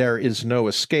which there is no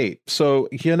escape. So,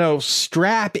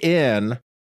 strap in,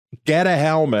 get a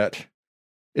helmet.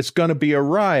 It's going to be a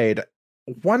ride.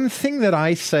 One thing that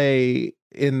I say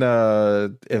in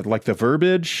the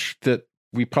verbiage that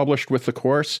we published with the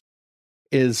course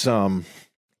is, you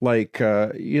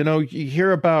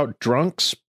hear about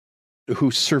drunks who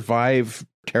survive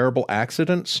terrible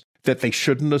accidents that they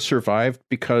shouldn't have survived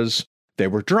because they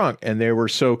were drunk and they were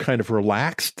so kind of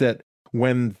relaxed that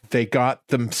when they got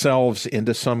themselves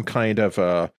into some kind of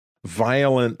a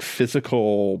violent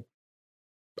physical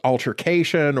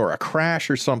altercation or a crash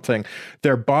or something,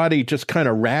 their body just kind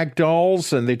of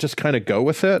ragdolls and they just kind of go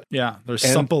with it. Yeah, they're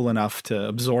supple enough to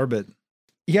absorb it.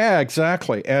 Yeah,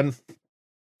 exactly. And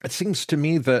it seems to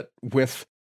me that with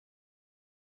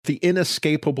the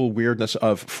inescapable weirdness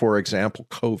of, for example,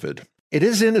 COVID, it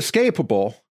is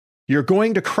inescapable. You're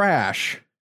going to crash.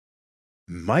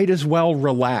 Might as well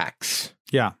relax.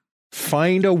 Yeah.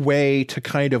 Find a way to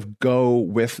kind of go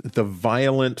with the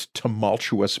violent,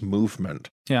 tumultuous movement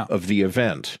of the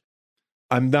event.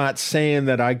 I'm not saying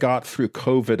that I got through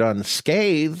COVID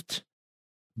unscathed,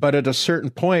 but at a certain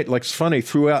point, like, it's funny,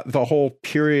 throughout the whole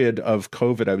period of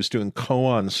COVID, I was doing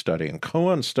koan study. And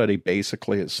koan study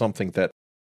basically is something that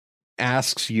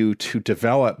asks you to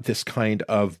develop this kind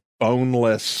of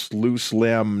boneless,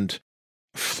 loose-limbed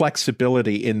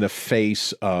flexibility in the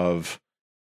face of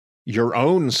your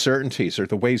own certainties, or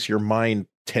the ways your mind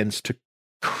tends to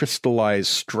crystallize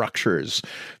structures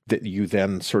that you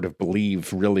then sort of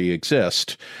believe really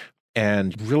exist.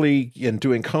 And really, in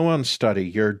doing koan study,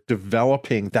 you're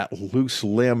developing that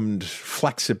loose-limbed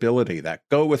flexibility, that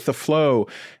go with the flow.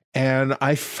 And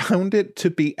I found it to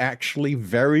be actually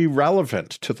very relevant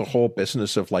to the whole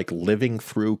business of like living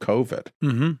through COVID.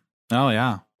 Mm-hmm. Oh,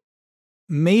 yeah.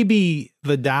 Maybe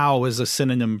the Tao is a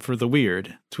synonym for the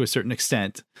weird to a certain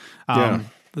extent. The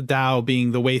Tao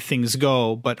being the way things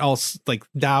go, but also like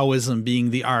Taoism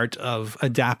being the art of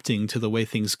adapting to the way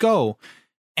things go.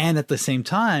 And at the same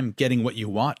time, getting what you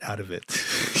want out of it,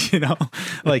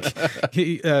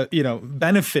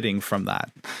 benefiting from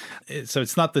that. So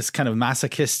it's not this kind of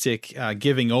masochistic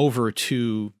giving over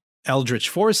to eldritch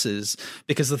forces,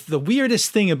 because the weirdest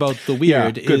thing about the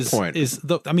weird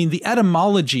the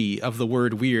etymology of the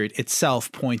word weird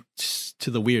itself points to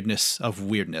the weirdness of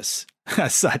weirdness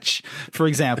as such. For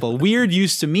example, weird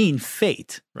used to mean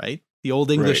fate, right? The old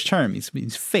English term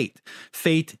means fate.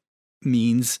 Fate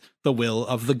means the will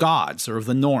of the gods, or of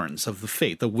the Norns, of the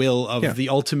fate, the will of the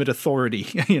ultimate authority,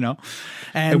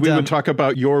 And we would talk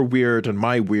about your weird and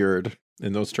my weird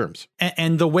in those terms.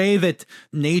 And the way that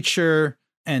nature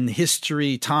and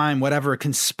history, time, whatever,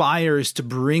 conspires to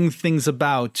bring things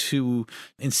about, to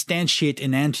instantiate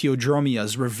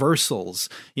enantiodromias, reversals.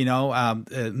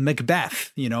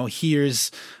 Macbeth,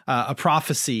 hears a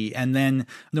prophecy, and then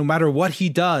no matter what he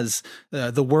does,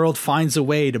 the world finds a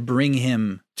way to bring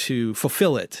him to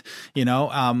fulfill it,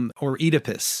 or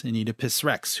Oedipus in Oedipus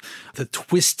Rex. The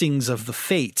twistings of the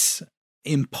fates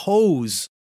impose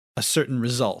a certain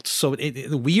result. So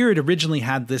the Weird originally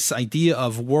had this idea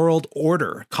of world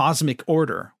order, cosmic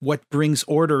order, what brings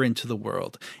order into the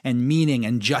world, and meaning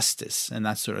and justice and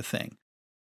that sort of thing.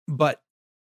 But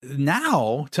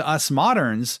now, to us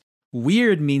moderns,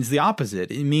 weird means the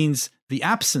opposite. It means the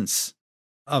absence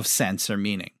of sense or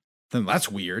meaning. Then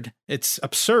that's weird. It's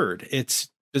absurd. It's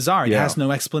bizarre. It has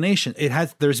no explanation.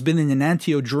 There's been an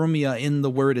enantiodromia in the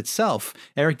word itself.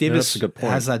 Eric Davis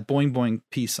has that Boing Boing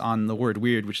piece on the word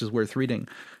weird, which is worth reading.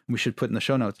 We should put in the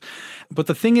show notes. But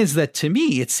the thing is that to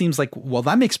me, it seems like, well,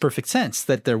 that makes perfect sense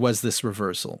that there was this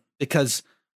reversal, because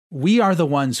we are the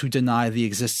ones who deny the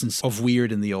existence of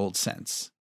weird in the old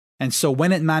sense. And so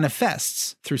when it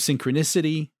manifests through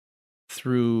synchronicity,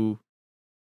 through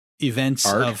events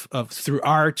through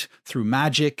art, through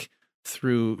magic,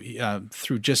 through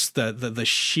just the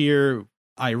sheer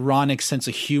ironic sense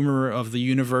of humor of the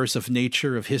universe, of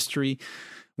nature, of history,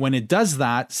 when it does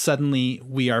that, suddenly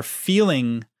we are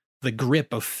feeling the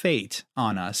grip of fate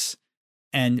on us,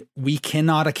 and we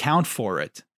cannot account for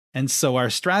it. And so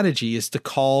our strategy is to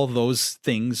call those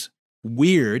things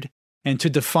weird, and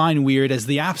to define weird as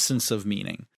the absence of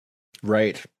meaning.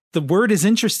 Right. The word is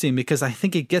interesting because I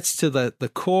think it gets to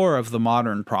the core of the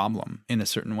modern problem in a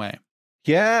certain way.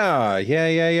 Yeah.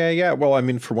 Well, I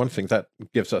mean, for one thing, that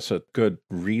gives us a good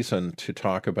reason to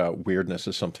talk about weirdness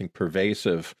as something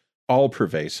pervasive, all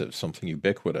pervasive, something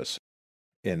ubiquitous.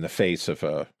 In the face of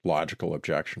a logical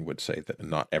objection would say that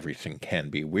not everything can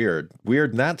be weird.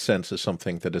 Weird in that sense is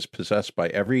something that is possessed by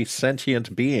every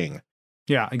sentient being.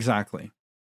 Yeah, exactly.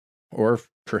 Or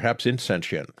perhaps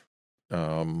insentient.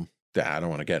 I don't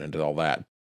want to get into all that.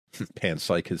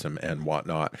 Panpsychism and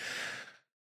whatnot.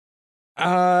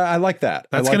 I like that.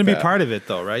 That's going to be part of it,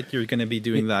 though, right? You're going to be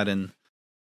doing that in...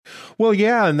 Well,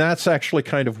 yeah, and that's actually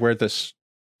kind of where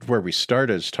we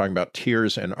started, is talking about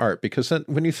tears and art. Because then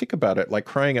when you think about it, like,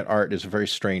 crying at art is a very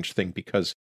strange thing,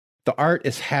 because the art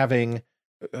is having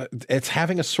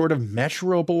a sort of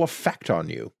measurable effect on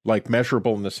you. Like,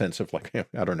 measurable in the sense of, like,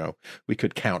 I don't know, we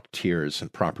could count tears in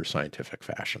proper scientific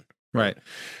fashion. Right.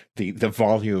 The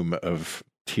volume of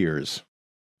tears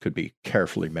could be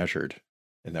carefully measured,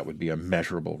 and that would be a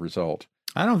measurable result.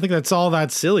 I don't think that's all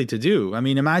that silly to do. I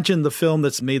mean, imagine the film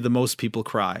that's made the most people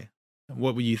cry.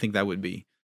 What would you think that would be?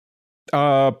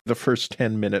 The first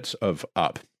 10 minutes of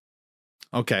Up.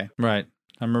 Okay, right.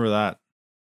 I remember that.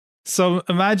 So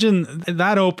imagine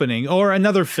that opening, or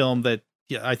another film that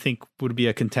I think would be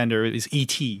a contender is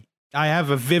E.T. I have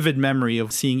a vivid memory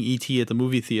of seeing E.T. at the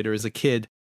movie theater as a kid,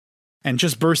 and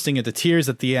just bursting into tears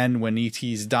at the end when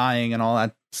E.T.'s dying and all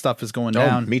that stuff is going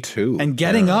down. Me too. And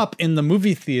getting up in the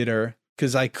movie theater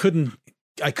because I couldn't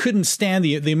stand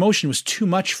the emotion was too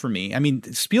much for me. I mean,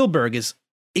 Spielberg is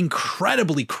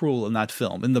incredibly cruel in that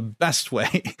film in the best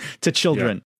way to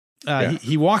children.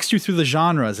 He walks you through the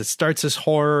genres. It starts as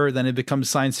horror, then it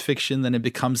becomes science fiction, then in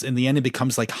the end it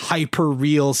becomes like hyper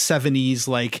real 70s,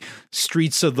 like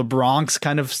Streets of the Bronx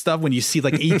kind of stuff. When you see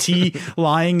like E.T.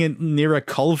 lying near a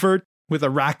culvert with a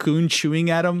raccoon chewing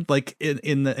at him, like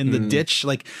in the ditch,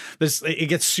 like this, it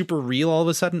gets super real all of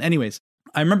a sudden. Anyways,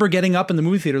 I remember getting up in the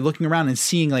movie theater, looking around and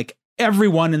seeing like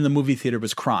everyone in the movie theater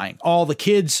was crying. All the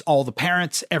kids, all the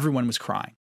parents, everyone was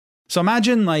crying. So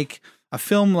imagine like a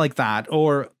film like that,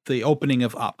 or the opening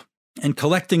of Up, and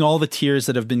collecting all the tears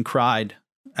that have been cried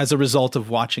as a result of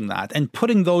watching that, and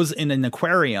putting those in an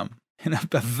aquarium, in a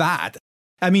vat.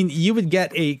 I mean, you would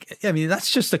get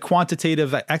that's just a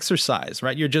quantitative exercise,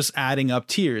 right? You're just adding up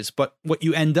tears. But what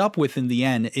you end up with in the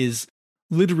end is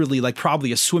literally like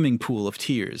probably a swimming pool of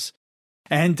tears.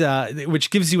 And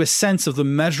which gives you a sense of the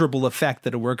measurable effect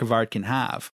that a work of art can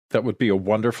have. That would be a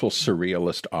wonderful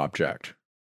surrealist object.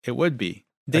 It would be.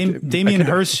 Damien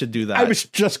Hirst should do that. I was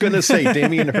just going to say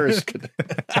Damien Hirst could.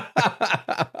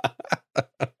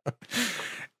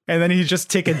 And then he'd just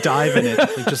take a dive in it.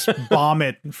 He'd just bomb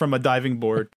it from a diving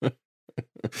board.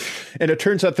 And it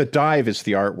turns out the dive is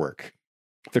the artwork.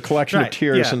 The collection of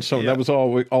tears and so on. That was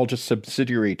all just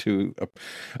subsidiary to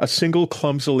a single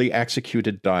clumsily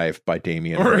executed dive by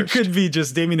Damien Hirst. Or it could be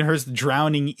just Damien Hirst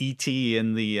drowning E.T.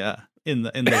 in the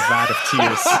vat of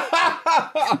tears.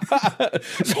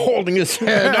 He's holding his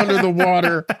head under the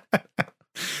water.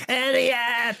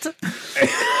 Idiot!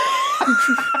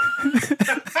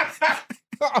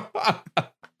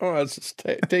 this is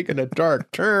taking a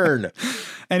dark turn.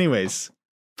 Anyways,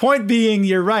 point being,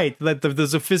 you're right that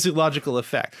there's a physiological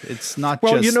effect. It's not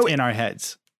just in our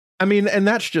heads. I mean, and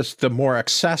that's just the more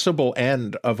accessible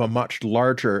end of a much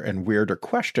larger and weirder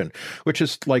question, which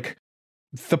is like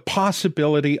the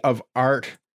possibility of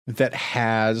art that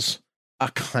has a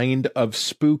kind of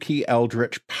spooky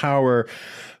eldritch power.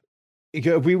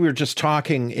 We were just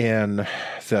talking in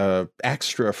the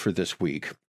extra for this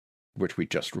week, which we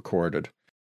just recorded,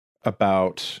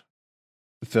 about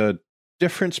the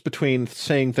difference between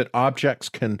saying that objects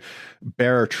can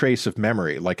bear a trace of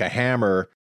memory, like a hammer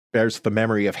bears the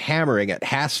memory of hammering. It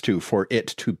has to for it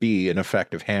to be an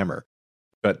effective hammer.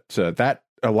 But that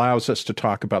allows us to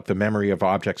talk about the memory of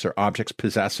objects or objects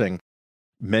possessing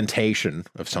mentation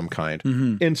of some kind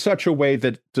in such a way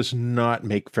that does not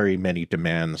make very many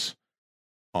demands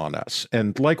on us.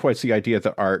 And likewise, the idea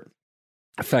that art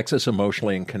affects us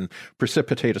emotionally and can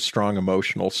precipitate a strong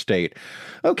emotional state.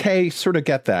 Okay, sort of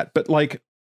get that. But like,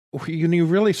 when you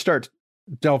really start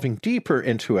delving deeper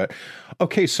into it,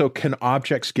 okay, so can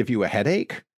objects give you a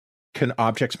headache? Can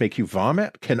objects make you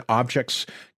vomit? Can objects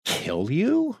kill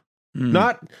you?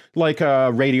 Not like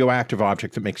a radioactive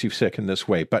object that makes you sick in this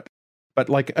way, but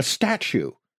like a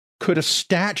statue. Could a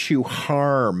statue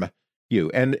harm you?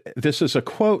 And this is a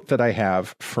quote that I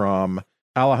have from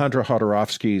Alejandro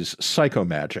Jodorowsky's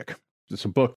Psychomagic. It's a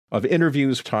book of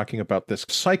interviews talking about this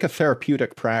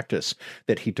psychotherapeutic practice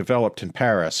that he developed in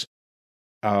Paris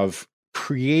of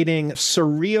creating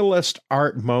surrealist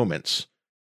art moments,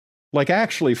 like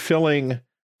actually filling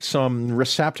some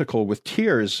receptacle with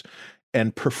tears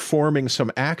and performing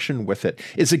some action with it,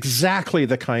 is exactly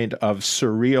the kind of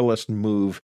surrealist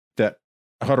move that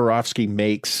Jodorowsky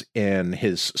makes in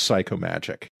his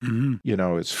Psychomagic. You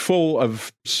know, it's full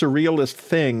of surrealist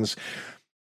things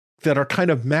that are kind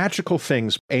of magical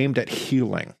things aimed at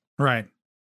healing. Right.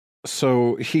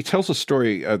 So he tells a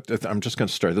story. I'm just going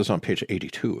to start this on page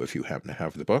 82 if you happen to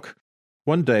have the book.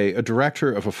 One day, a director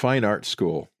of a fine art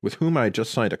school with whom I had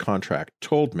just signed a contract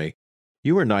told me,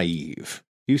 "You are naive.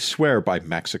 You swear by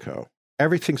Mexico.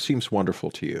 Everything seems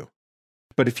wonderful to you.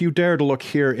 But if you dare to look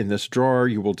here in this drawer,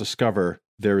 you will discover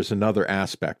there is another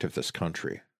aspect of this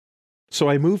country." So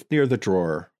I moved near the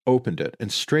drawer, opened it,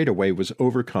 and straightway was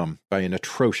overcome by an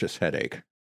atrocious headache.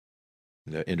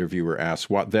 The interviewer asks,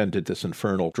 "What then did this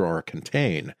infernal drawer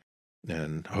contain?"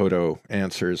 And Hodo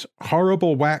answers,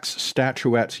 "Horrible wax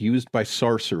statuettes used by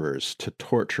sorcerers to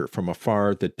torture from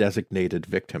afar the designated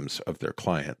victims of their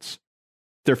clients.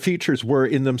 Their features were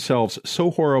in themselves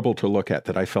so horrible to look at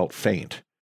that I felt faint.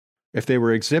 If they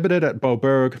were exhibited at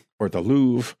Beaubourg or the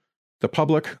Louvre, the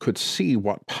public could see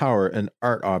what power an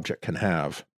art object can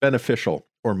have, beneficial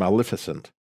or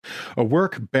maleficent. A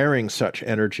work bearing such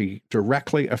energy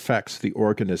directly affects the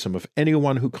organism of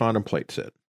anyone who contemplates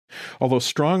it. Although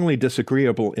strongly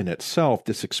disagreeable in itself,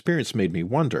 this experience made me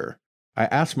wonder. I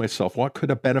asked myself, what could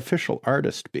a beneficial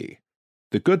artist be?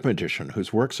 The good magician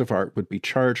whose works of art would be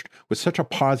charged with such a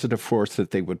positive force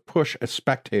that they would push a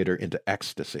spectator into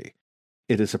ecstasy.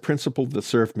 It is a principle that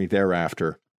served me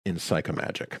thereafter in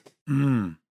Psychomagic."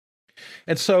 And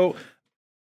so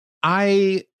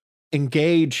I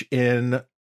engage in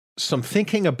some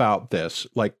thinking about this,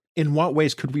 like in what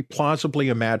ways could we plausibly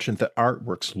imagine that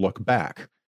artworks look back?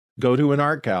 Go to an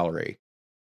art gallery.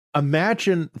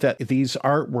 Imagine that these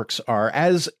artworks are,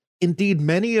 as indeed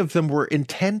many of them were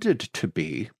intended to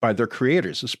be by their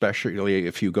creators, especially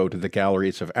if you go to the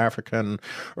galleries of African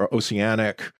or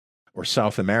Oceanic or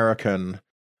South American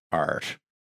art.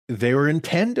 They were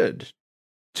intended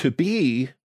to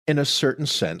be, in a certain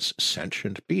sense,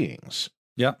 sentient beings.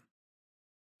 Yeah.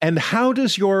 And how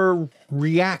does your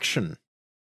reaction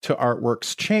to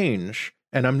artworks change?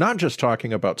 And I'm not just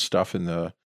talking about stuff in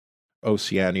the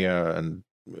Oceania and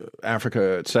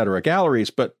Africa, etc. galleries,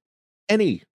 but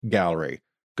any gallery.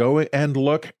 Go and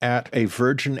look at a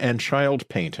Virgin and Child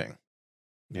painting.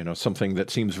 You know, something that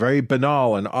seems very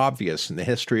banal and obvious in the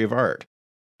history of art.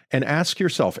 And ask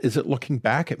yourself, is it looking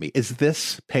back at me? Is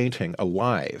this painting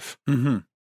alive?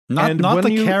 Not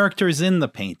the characters in the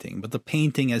painting, but the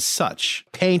painting as such.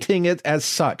 Painting it as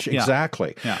such,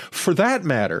 exactly. Yeah. For that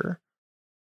matter,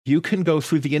 you can go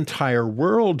through the entire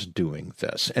world doing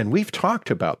this. And we've talked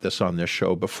about this on this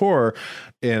show before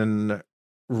in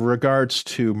regards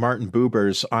to Martin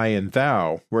Buber's I and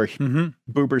Thou, where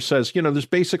Buber says, you know, there's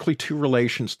basically two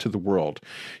relations to the world.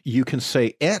 You can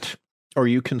say it, or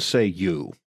you can say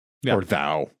you. Or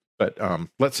thou, but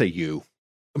let's say you.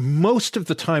 Most of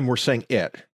the time we're saying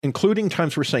it, including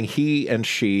times we're saying he and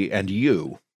she and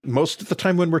you. Most of the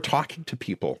time when we're talking to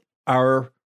people,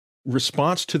 our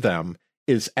response to them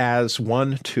is as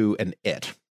one to an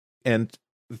it. And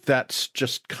that's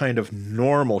just kind of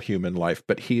normal human life,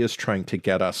 but he is trying to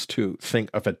get us to think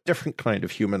of a different kind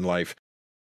of human life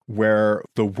where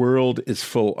the world is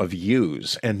full of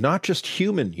yous, and not just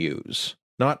human yous,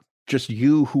 not just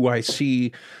you who I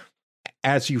see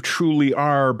as you truly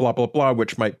are, blah, blah, blah,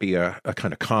 which might be a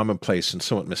kind of commonplace and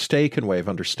somewhat mistaken way of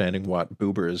understanding what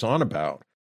Buber is on about.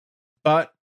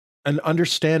 But an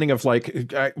understanding of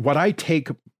like what I take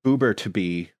Buber to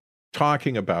be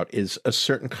talking about is a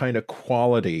certain kind of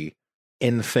quality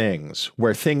in things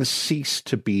where things cease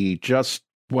to be just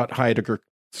what Heidegger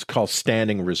calls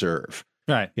standing reserve.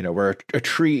 Right. You know, where a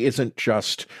tree isn't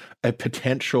just a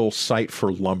potential site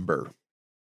for lumber.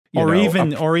 Or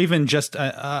even just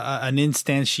an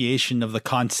instantiation of the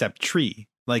concept tree.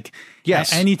 Like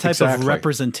yes, any type exactly. of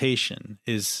representation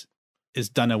is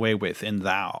done away with in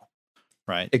thou,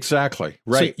 right? Exactly.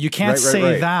 Right. So you can't say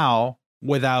right. thou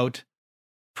without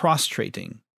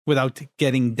prostrating, without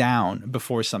getting down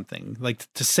before something. Like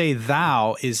to say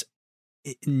thou is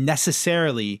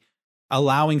necessarily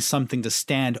allowing something to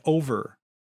stand over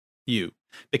you,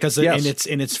 because yes.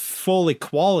 in its full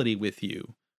equality with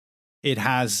you, it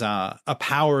has a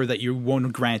power that you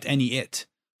won't grant any it.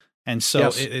 And so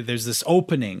yes. There's this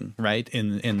opening, right,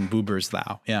 in Buber's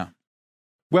thou. Yeah.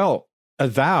 Well, a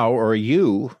thou or a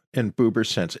you in Buber's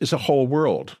sense is a whole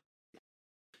world.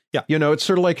 Yeah. You know, it's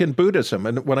sort of like in Buddhism.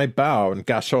 And when I bow and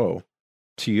gasso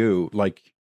to you,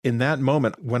 like in that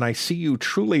moment, when I see you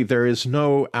truly, there is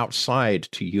no outside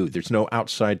to you. There's no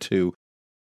outside to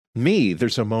me.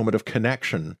 There's a moment of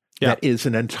connection that is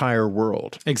an entire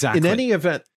world. Exactly. In any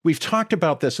event, we've talked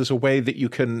about this as a way that you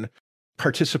can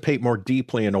participate more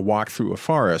deeply in a walk through a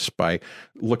forest by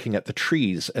looking at the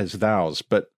trees as thous.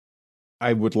 But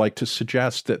I would like to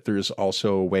suggest that there's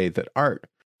also a way that art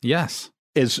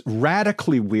is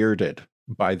radically weirded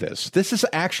by this. This is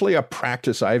actually a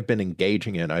practice I've been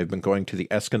engaging in. I've been going to the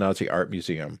Eskenazi Art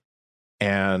Museum,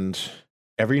 and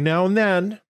every now and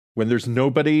then, when there's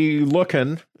nobody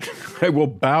looking, I will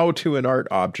bow to an art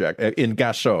object in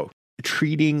gasso,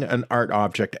 treating an art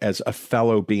object as a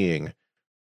fellow being,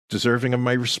 deserving of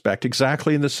my respect,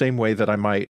 exactly in the same way that I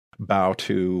might bow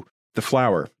to the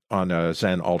flower on a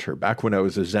Zen altar. Back when I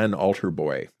was a Zen altar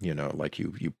boy, you know, like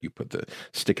you put the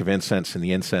stick of incense in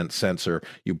the incense censer,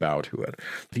 you bow to it.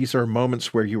 These are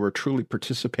moments where you are truly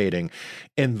participating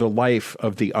in the life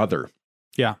of the other.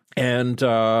 Yeah. And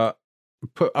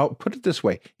I'll put it this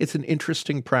way. It's an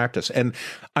interesting practice. And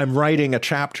I'm writing a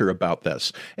chapter about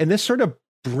this. And this sort of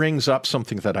brings up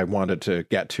something that I wanted to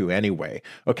get to anyway.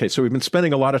 Okay, so we've been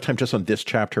spending a lot of time just on this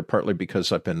chapter, partly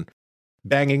because I've been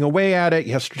banging away at it.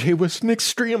 Yesterday was an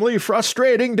extremely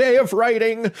frustrating day of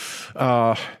writing.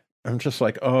 I'm just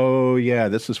like, oh yeah,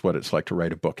 this is what it's like to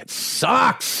write a book. It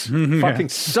sucks. Fucking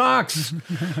sucks.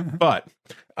 But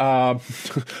I'm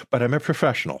a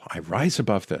professional. I rise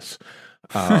above this.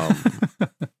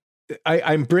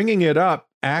 I'm bringing it up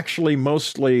actually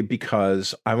mostly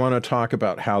because I want to talk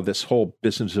about how this whole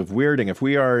business of weirding, if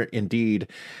we are indeed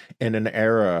in an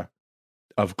era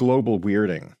of global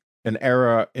weirding, an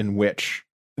era in which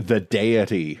the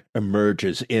deity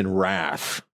emerges in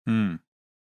wrath, and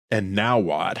now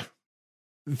what?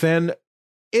 Then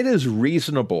it is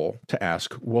reasonable to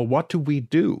ask, well, what do we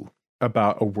do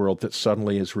about a world that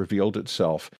suddenly has revealed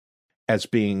itself as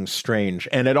being strange?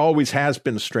 And it always has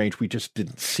been strange. We just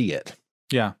didn't see it.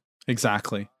 Yeah,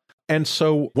 exactly. And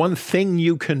so one thing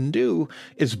you can do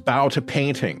is bow to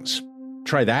paintings.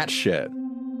 Try that shit.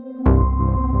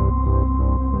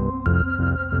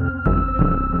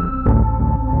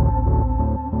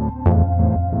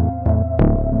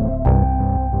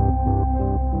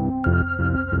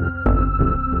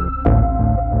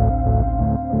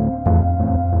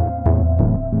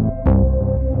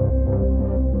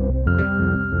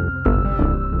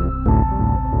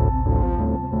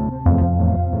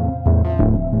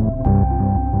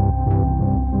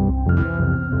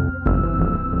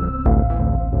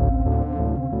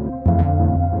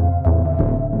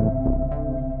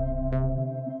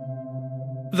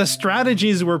 The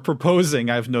strategies we're proposing,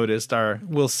 I've noticed,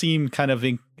 will seem kind of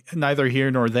neither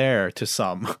here nor there to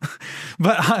some,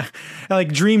 but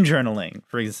like dream journaling,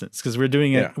 for instance, because we're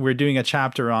doing a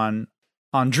chapter on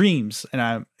dreams,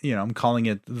 and I'm calling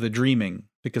it the dreaming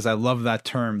because I love that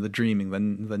term, the dreaming,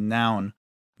 the noun,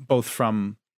 both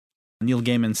from Neil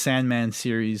Gaiman's Sandman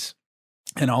series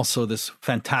and also this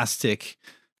fantastic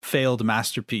failed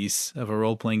masterpiece of a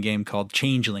role-playing game called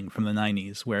Changeling from the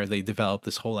 90s, where they developed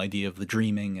this whole idea of the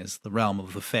dreaming as the realm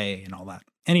of the Fae and all that.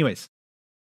 Anyways,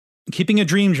 keeping a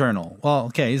dream journal. Well,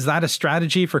 okay, is that a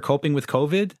strategy for coping with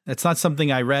COVID? It's not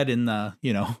something I read in the,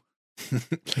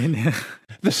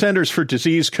 The Centers for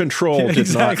Disease Control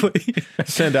did not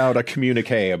send out a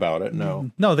communique about it.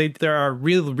 No. No, there are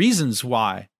real reasons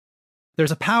why.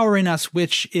 There's a power in us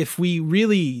which, if we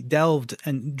really delved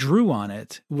and drew on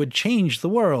it, would change the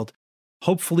world.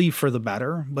 Hopefully for the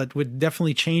better, but would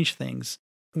definitely change things.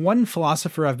 One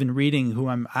philosopher I've been reading who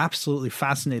I'm absolutely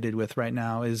fascinated with right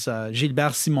now is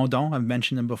Gilbert Simondon. I've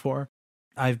mentioned him before.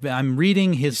 I'm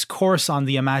reading his course on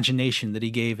the imagination that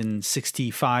he gave in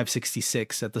 65,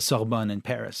 66 at the Sorbonne in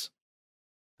Paris.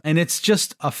 And it's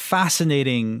just a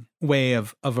fascinating way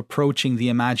of approaching the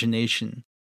imagination,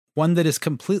 one that is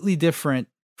completely different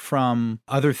from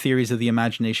other theories of the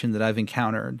imagination that I've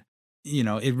encountered. You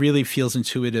know, it really feels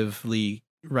intuitively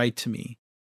right to me.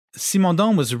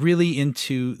 Simondon was really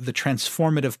into the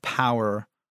transformative power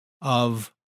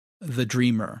of the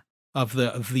dreamer, of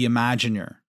the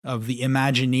imaginer, of the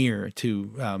Imagineer,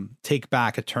 to take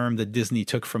back a term that Disney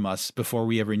took from us before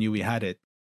we ever knew we had it,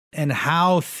 and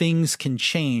how things can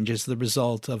change as the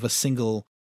result of a single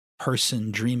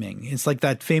person dreaming. It's like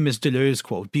that famous Deleuze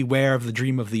quote, beware of the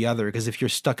dream of the other, because if you're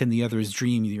stuck in the other's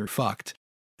dream, you're fucked.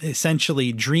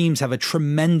 Essentially, dreams have a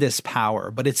tremendous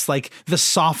power, but it's like the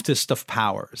softest of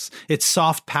powers. It's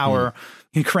soft power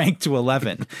cranked to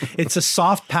 11. It's a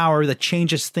soft power that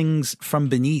changes things from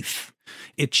beneath.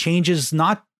 It changes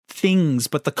not things,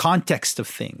 but the context of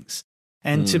things.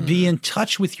 And to be in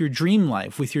touch with your dream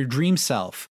life, with your dream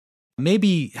self,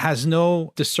 maybe has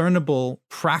no discernible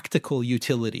practical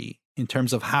utility in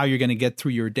terms of how you're going to get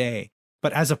through your day.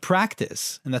 But as a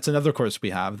practice, and that's another course we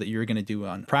have that you're going to do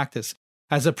on practice,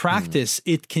 as a practice,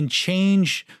 it can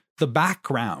change the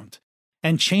background.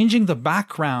 And changing the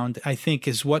background, I think,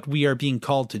 is what we are being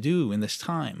called to do in this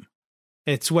time.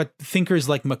 It's what thinkers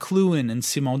like McLuhan and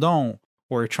Simondon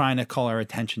were trying to call our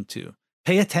attention to.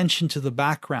 Pay attention to the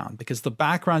background, because the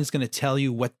background is going to tell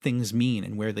you what things mean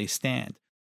and where they stand.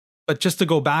 But just to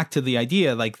go back to the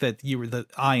idea, like that you were the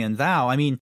I and thou, I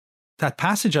mean, that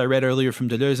passage I read earlier from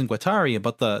Deleuze and Guattari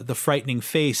about the frightening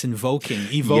face evoking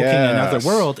another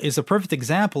world is a perfect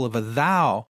example of a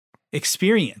thou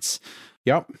experience.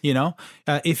 Yep. You know,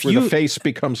 if where the face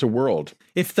becomes a world.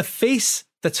 If the face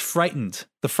that's frightened,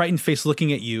 the frightened face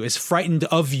looking at you, is frightened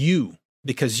of you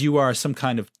because you are some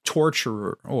kind of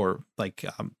torturer or like,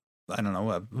 I don't know,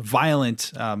 a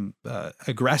violent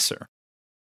aggressor,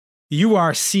 you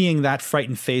are seeing that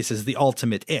frightened face as the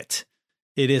ultimate it.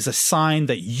 It is a sign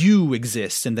that you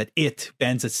exist and that it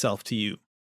bends itself to you.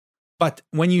 But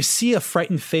when you see a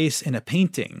frightened face in a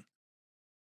painting,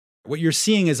 what you're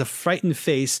seeing is a frightened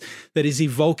face that is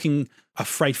evoking a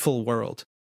frightful world.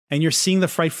 And you're seeing the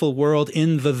frightful world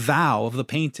in the thou of the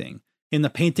painting, in the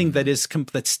painting that is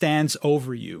that stands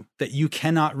over you, that you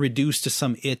cannot reduce to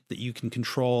some it that you can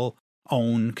control,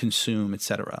 own, consume,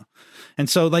 etc. And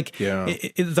so like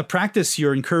the practice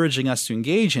you're encouraging us to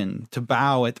engage in, to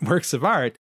bow at works of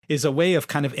art, is a way of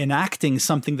kind of enacting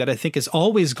something that I think is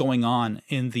always going on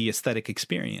in the aesthetic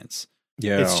experience.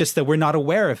 Yeah. It's just that we're not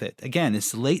aware of it. Again,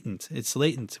 it's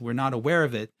latent. We're not aware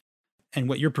of it. And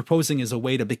what you're proposing is a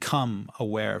way to become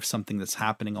aware of something that's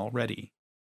happening already.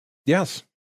 Yes.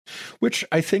 Which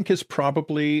I think is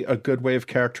probably a good way of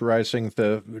characterizing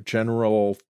the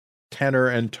general tenor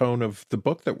and tone of the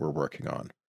book that we're working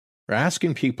on. We're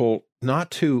asking people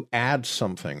not to add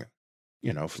something,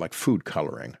 you know, like food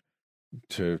coloring,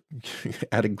 to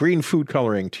add a green food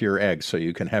coloring to your eggs so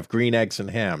you can have green eggs and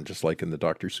ham, just like in the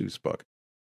Dr. Seuss book.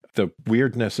 The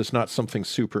weirdness is not something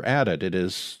super added. It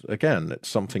is, again, it's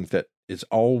something that is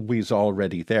always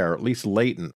already there, at least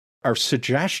latent. Our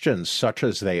suggestions, such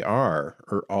as they are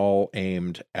all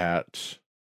aimed at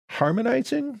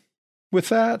harmonizing with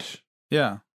that.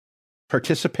 Yeah.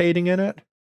 Participating in it,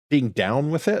 being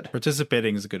down with it.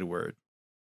 Participating is a good word.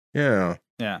 Yeah.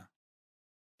 Yeah.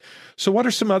 So what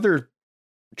are some other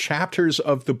chapters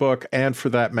of the book, and for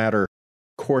that matter,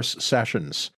 course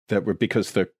sessions that were,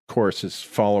 because the course is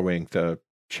following the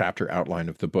chapter outline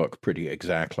of the book pretty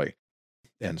exactly.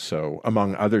 And so,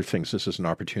 among other things, this is an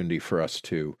opportunity for us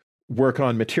to work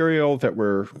on material that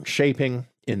we're shaping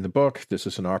in the book. This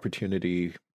is an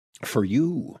opportunity for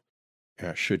you,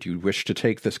 should you wish to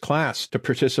take this class, to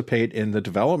participate in the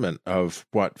development of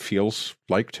what feels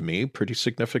like, to me, pretty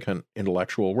significant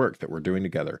intellectual work that we're doing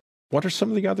together. What are some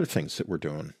of the other things that we're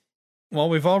doing? Well,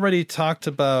 we've already talked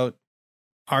about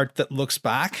art that looks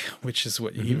back, which is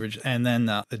what you were, and then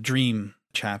the dream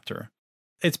chapter.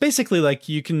 It's basically like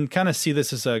you can kind of see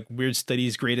this as a Weird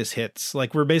Studies greatest hits.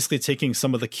 Like we're basically taking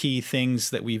some of the key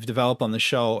things that we've developed on the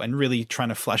show and really trying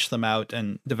to flesh them out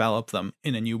and develop them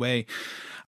in a new way.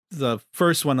 The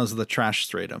first one is the trash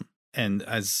stratum. And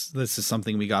as this is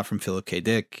something we got from Philip K.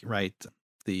 Dick, right?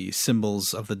 the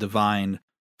symbols of the divine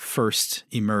first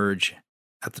emerge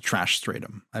at the trash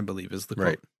stratum, I believe is the quote.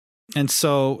 Right. And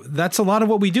so that's a lot of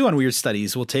what we do on Weird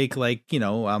Studies. We'll take a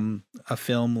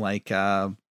film like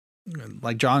John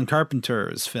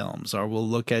Carpenter's films, or we'll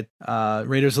look at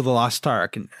Raiders of the Lost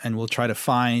Ark, and we'll try to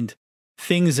find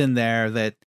things in there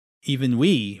that even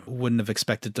we wouldn't have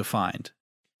expected to find,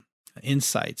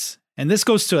 insights. And this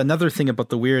goes to another thing about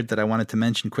the weird that I wanted to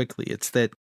mention quickly. It's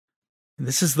that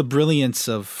this is the brilliance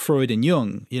of Freud and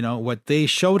Jung. What they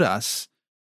showed us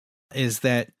is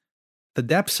that the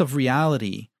depths of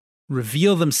reality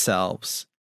reveal themselves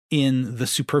in the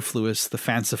superfluous, the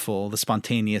fanciful, the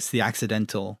spontaneous, the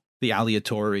accidental, the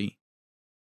aleatory.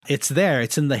 It's there.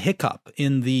 It's in the hiccup,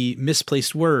 in the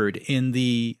misplaced word, in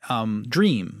the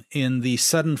dream, in the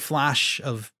sudden flash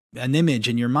of an image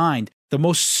in your mind. The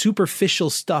most superficial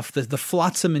stuff, the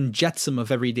flotsam and jetsam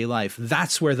of everyday life,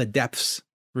 that's where the depths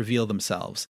reveal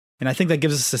themselves. And I think that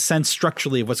gives us a sense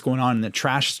structurally of what's going on in the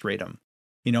trash stratum.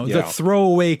 The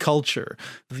throwaway culture,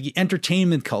 the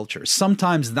entertainment culture.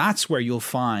 Sometimes that's where you'll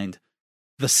find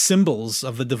the symbols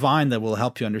of the divine that will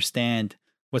help you understand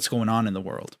what's going on in the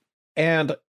world.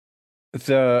 And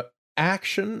the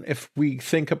action, if we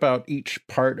think about each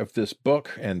part of this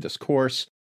book and this course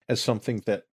as something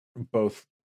that both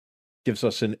gives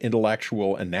us an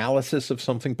intellectual analysis of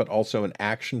something, but also an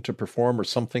action to perform, or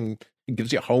something, it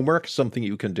gives you homework, something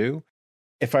you can do.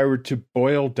 If I were to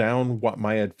boil down what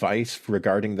my advice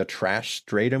regarding the trash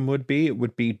stratum would be, it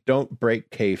would be don't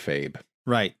break kayfabe.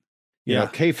 Right. You know,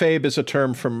 kayfabe is a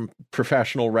term from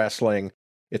professional wrestling.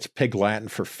 It's Pig Latin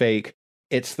for fake.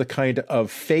 It's the kind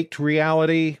of faked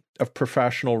reality of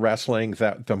professional wrestling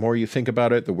that the more you think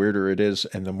about it, the weirder it is,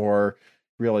 and the more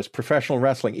you realize professional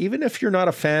wrestling, even if you're not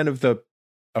a fan of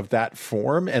that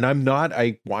form, and I'm not,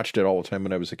 I watched it all the time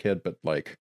when I was a kid, but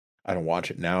I don't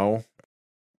watch it now,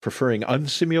 preferring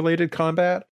unsimulated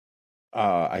combat,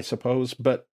 I suppose,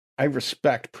 but I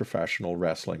respect professional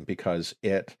wrestling because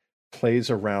it plays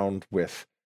around with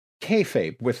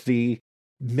kayfabe, with the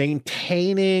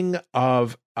maintaining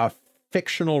of a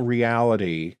fictional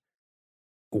reality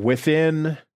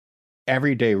within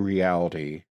everyday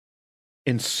reality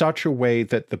in such a way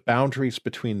that the boundaries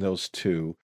between those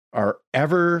two are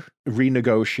ever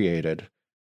renegotiated.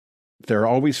 They're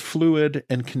always fluid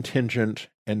and contingent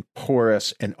and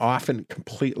porous and often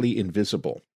completely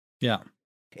invisible. Yeah.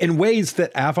 In ways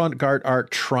that avant-garde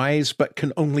art tries but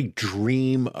can only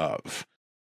dream of.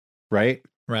 Right?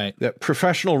 Right. That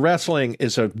professional wrestling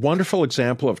is a wonderful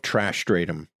example of trash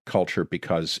stratum culture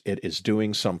because it is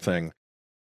doing something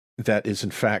that is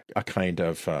in fact a kind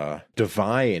of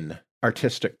divine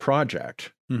artistic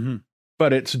project. Mm-hmm.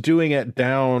 But it's doing it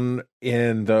down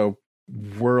in the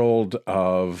world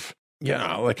of,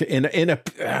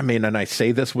 and I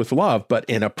say this with love, but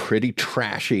in a pretty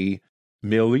trashy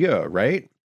milieu, right?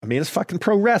 I mean, it's fucking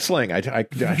pro wrestling. I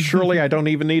surely I don't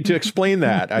even need to explain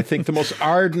that. I think the most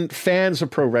ardent fans of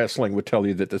pro wrestling would tell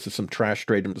you that this is some trash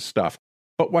stratum stuff.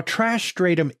 But what trash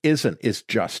stratum isn't is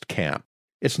just camp.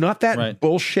 It's not that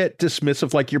bullshit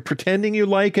dismissive, like you're pretending you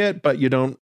like it, but you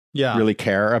don't really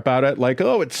care about it. Like,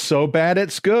 oh, it's so bad,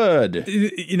 it's good.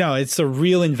 It's a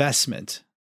real investment.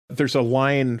 There's a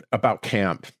line about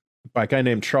camp by a guy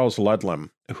named Charles Ludlam,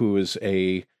 who is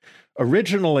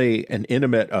originally an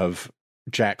intimate of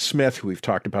Jack Smith, who we've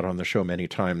talked about on the show many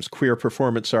times, queer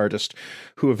performance artist,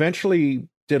 who eventually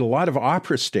did a lot of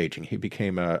opera staging. He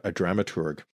became a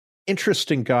dramaturg.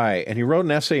 Interesting guy. And he wrote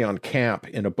an essay on camp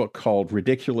in a book called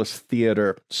Ridiculous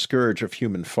Theater, Scourge of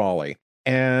Human Folly.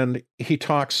 And he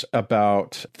talks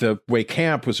about the way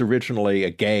camp was originally a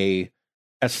gay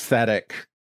aesthetic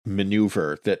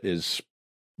maneuver that is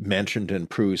mentioned in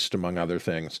Proust, among other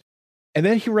things. And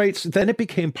then he writes, then it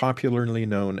became popularly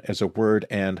known as a word,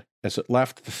 and as it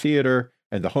left the theater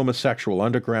and the homosexual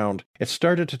underground, it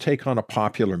started to take on a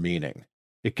popular meaning.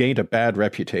 It gained a bad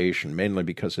reputation, mainly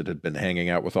because it had been hanging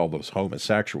out with all those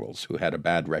homosexuals who had a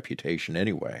bad reputation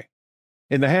anyway.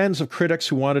 In the hands of critics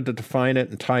who wanted to define it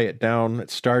and tie it down, it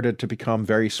started to become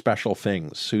very special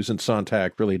things. Susan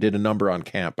Sontag really did a number on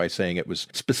camp by saying it was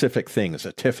specific things.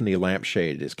 A Tiffany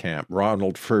lampshade is camp.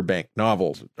 Ronald Furbank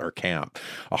novels are camp.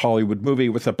 A Hollywood movie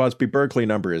with a Busby Berkeley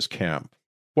number is camp.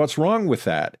 What's wrong with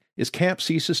that is camp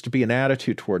ceases to be an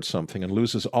attitude towards something and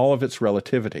loses all of its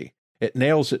relativity. It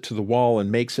nails it to the wall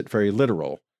and makes it very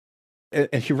literal.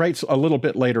 And he writes a little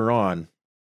bit later on,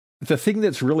 the thing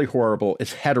that's really horrible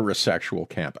is heterosexual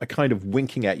camp, a kind of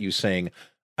winking at you saying,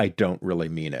 I don't really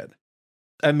mean it.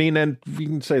 I mean, and you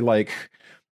can say like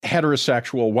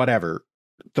heterosexual, whatever.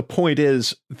 The point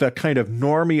is the kind of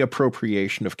normie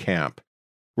appropriation of camp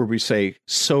where we say,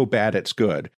 so bad it's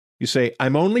good. You say,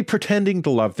 I'm only pretending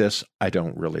to love this. I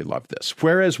don't really love this.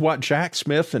 Whereas what Jack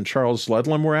Smith and Charles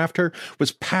Ludlam were after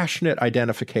was passionate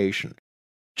identification.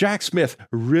 Jack Smith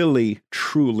really,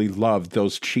 truly loved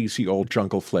those cheesy old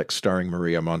jungle flicks starring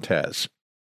Maria Montez.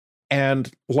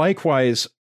 And likewise,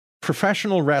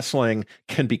 professional wrestling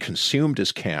can be consumed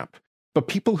as camp, but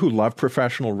people who love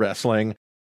professional wrestling,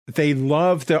 they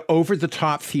love the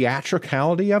over-the-top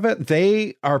theatricality of it.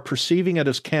 They are perceiving it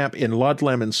as camp in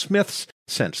Ludlam and Smith's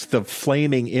sense, the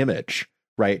flaming image,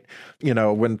 right? You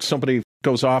know, when somebody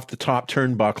goes off the top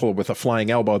turnbuckle with a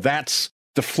flying elbow, that's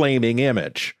the flaming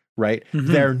image, right?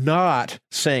 Mm-hmm. They're not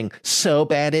saying, so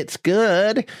bad it's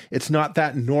good. It's not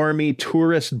that normie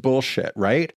tourist bullshit,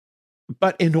 right?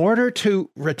 But in order to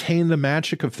retain the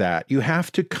magic of that, you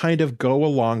have to kind of go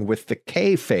along with the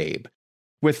kayfabe,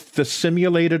 with the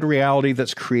simulated reality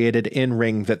that's created in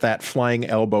ring that flying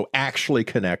elbow actually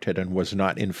connected and was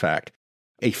not, in fact,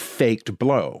 a faked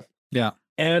blow. Yeah.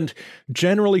 And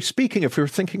generally speaking, if we're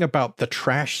thinking about the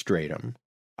trash stratum,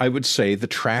 I would say the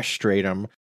trash stratum,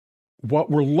 what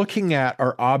we're looking at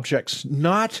are objects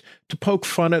not to poke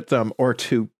fun at them or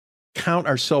to count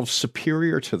ourselves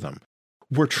superior to them.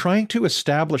 We're trying to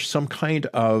establish some kind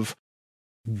of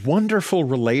wonderful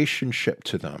relationship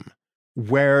to them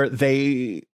where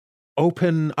they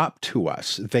open up to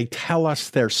us. They tell us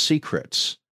their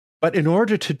secrets. But in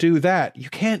order to do that, you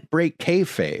can't break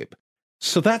kayfabe.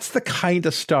 So that's the kind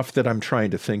of stuff that I'm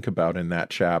trying to think about in that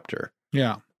chapter.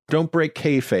 Yeah. Don't break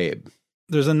kayfabe.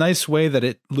 There's a nice way that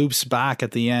it loops back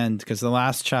at the end, because the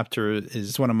last chapter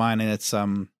is one of mine, and it's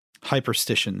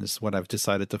hyperstition is what I've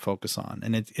decided to focus on.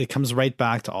 And it comes right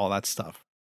back to all that stuff.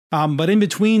 But in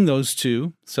between those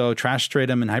two, so trash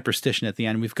stratum and hyperstition at the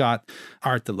end, we've got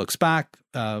art that looks back.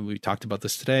 We talked about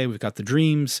this today. We've got the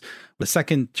dreams. The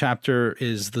second chapter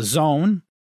is the zone.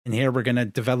 And here we're going to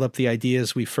develop the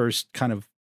ideas we first kind of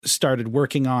started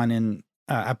working on in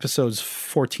episodes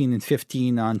 14 and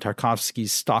 15 on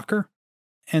Tarkovsky's Stalker.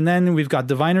 And then we've got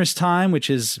Diviner's Time, which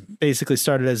is basically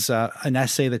started as an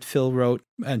essay that Phil wrote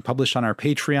and published on our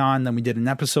Patreon. Then we did an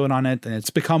episode on it, and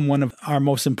it's become one of our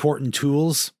most important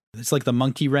tools. It's like the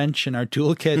monkey wrench in our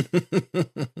toolkit.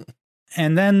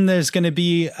 And then there's going to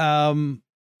be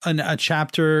a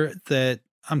chapter that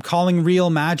I'm calling Real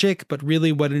Magic, but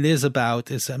really what it is about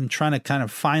is I'm trying to kind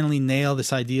of finally nail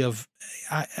this idea of,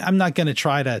 I'm not going to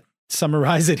try to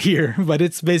summarize it here, but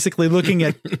it's basically looking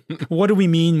at what do we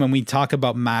mean when we talk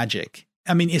about magic?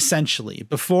 I mean, essentially,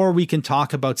 before we can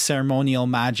talk about ceremonial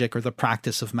magic or the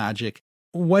practice of magic,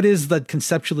 what is the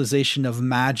conceptualization of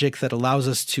magic that allows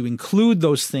us to include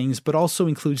those things, but also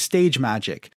include stage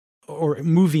magic or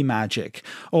movie magic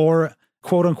or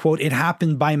quote unquote, it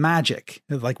happened by magic.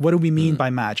 Like, what do we mean by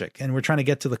magic? And we're trying to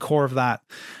get to the core of that.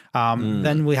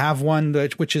 Then we have one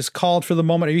which is called, for the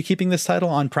moment, are you keeping this title,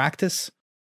 On Practice?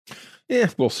 Yeah,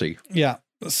 we'll see. Yeah.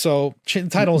 So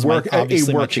titles might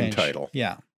obviously a working change. title.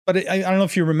 Yeah. But I don't know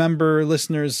if you remember,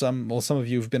 listeners, well, some of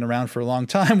you have been around for a long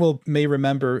time may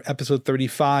remember episode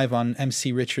 35 on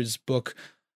MC Richards' book,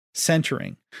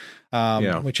 Centering,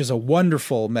 which is a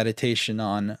wonderful meditation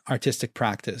on artistic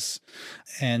practice.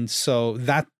 And so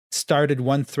that started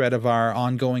one thread of our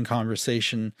ongoing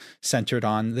conversation centered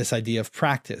on this idea of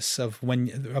practice, of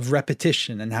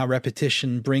repetition, and how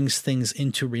repetition brings things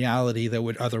into reality that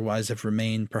would otherwise have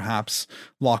remained perhaps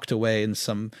locked away in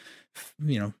some,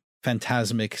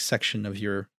 phantasmic section of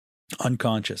your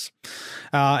unconscious.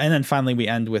 And then finally we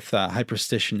end with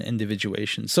hyperstition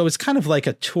individuation. So it's kind of like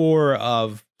a tour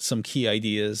of some key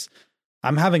ideas.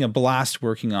 I'm having a blast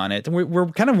working on it. We're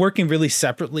kind of working really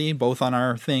separately, both on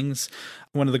our things.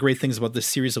 One of the great things about this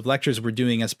series of lectures we're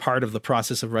doing as part of the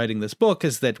process of writing this book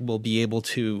is that we'll be able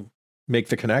to make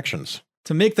the connections.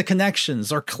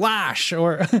 Or clash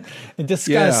or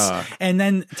discuss. And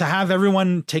then to have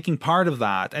everyone taking part of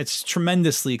that, it's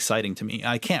tremendously exciting to me.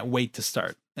 I can't wait to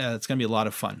start. It's going to be a lot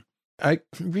of fun. I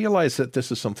realize that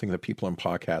this is something that people in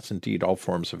podcasts, indeed all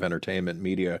forms of entertainment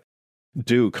media,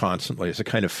 do constantly as a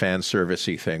kind of fan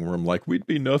servicey thing where I'm like, we'd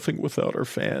be nothing without our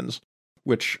fans,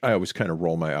 which I always kind of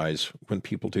roll my eyes when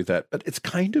people do that. But it's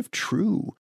kind of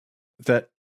true that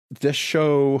this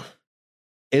show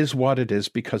is what it is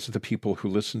because of the people who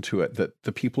listen to it, that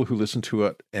the people who listen to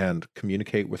it and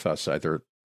communicate with us, either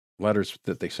letters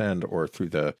that they send or through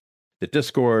the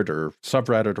Discord or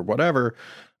subreddit or whatever,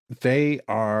 they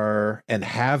are and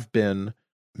have been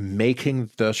making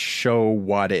the show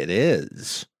what it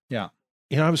is. Yeah.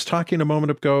 I was talking a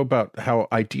moment ago about how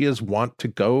ideas want to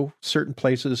go certain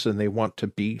places and they want to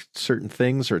be certain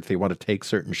things or they want to take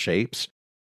certain shapes.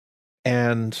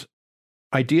 And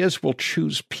ideas will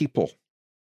choose people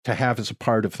to have as a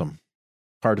part of them,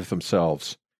 part of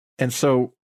themselves. And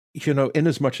so in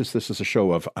as much as this is a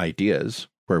show of ideas,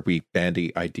 where we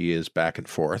bandy ideas back and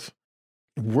forth,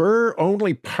 we're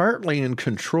only partly in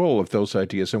control of those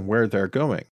ideas and where they're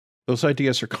going. Those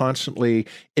ideas are constantly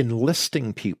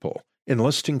enlisting people,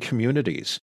 enlisting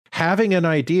communities. Having an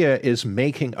idea is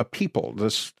making a people.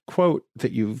 This quote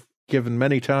that you've given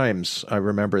many times, I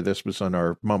remember this was on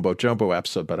our Mumbo Jumbo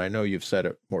episode, but I know you've said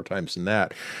it more times than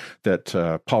that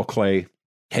Paul Klee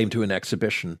came to an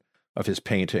exhibition of his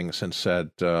paintings and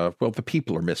said, well, the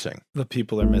people are missing. The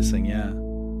people are missing, yeah.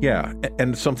 Yeah,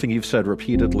 and something you've said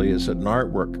repeatedly is that an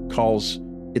artwork calls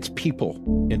its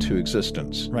people into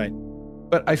existence. Right.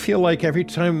 But I feel like every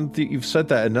time that you've said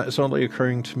that, and it's only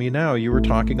occurring to me now, you were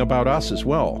talking about us as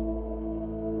well.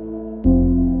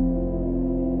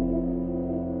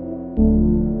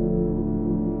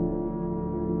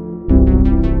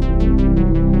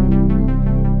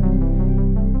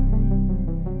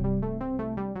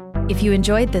 If you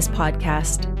enjoyed this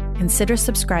podcast, consider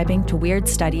subscribing to Weird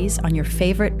Studies on your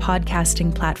favorite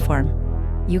podcasting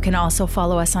platform. You can also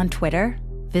follow us on Twitter,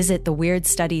 visit the Weird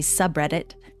Studies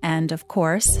subreddit, and, of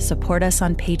course, support us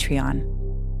on Patreon.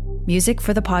 Music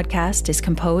for the podcast is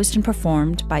composed and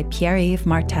performed by Pierre-Yves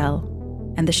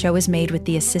Martel, and the show is made with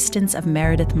the assistance of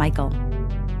Meredith Michael.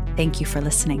 Thank you for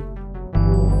listening.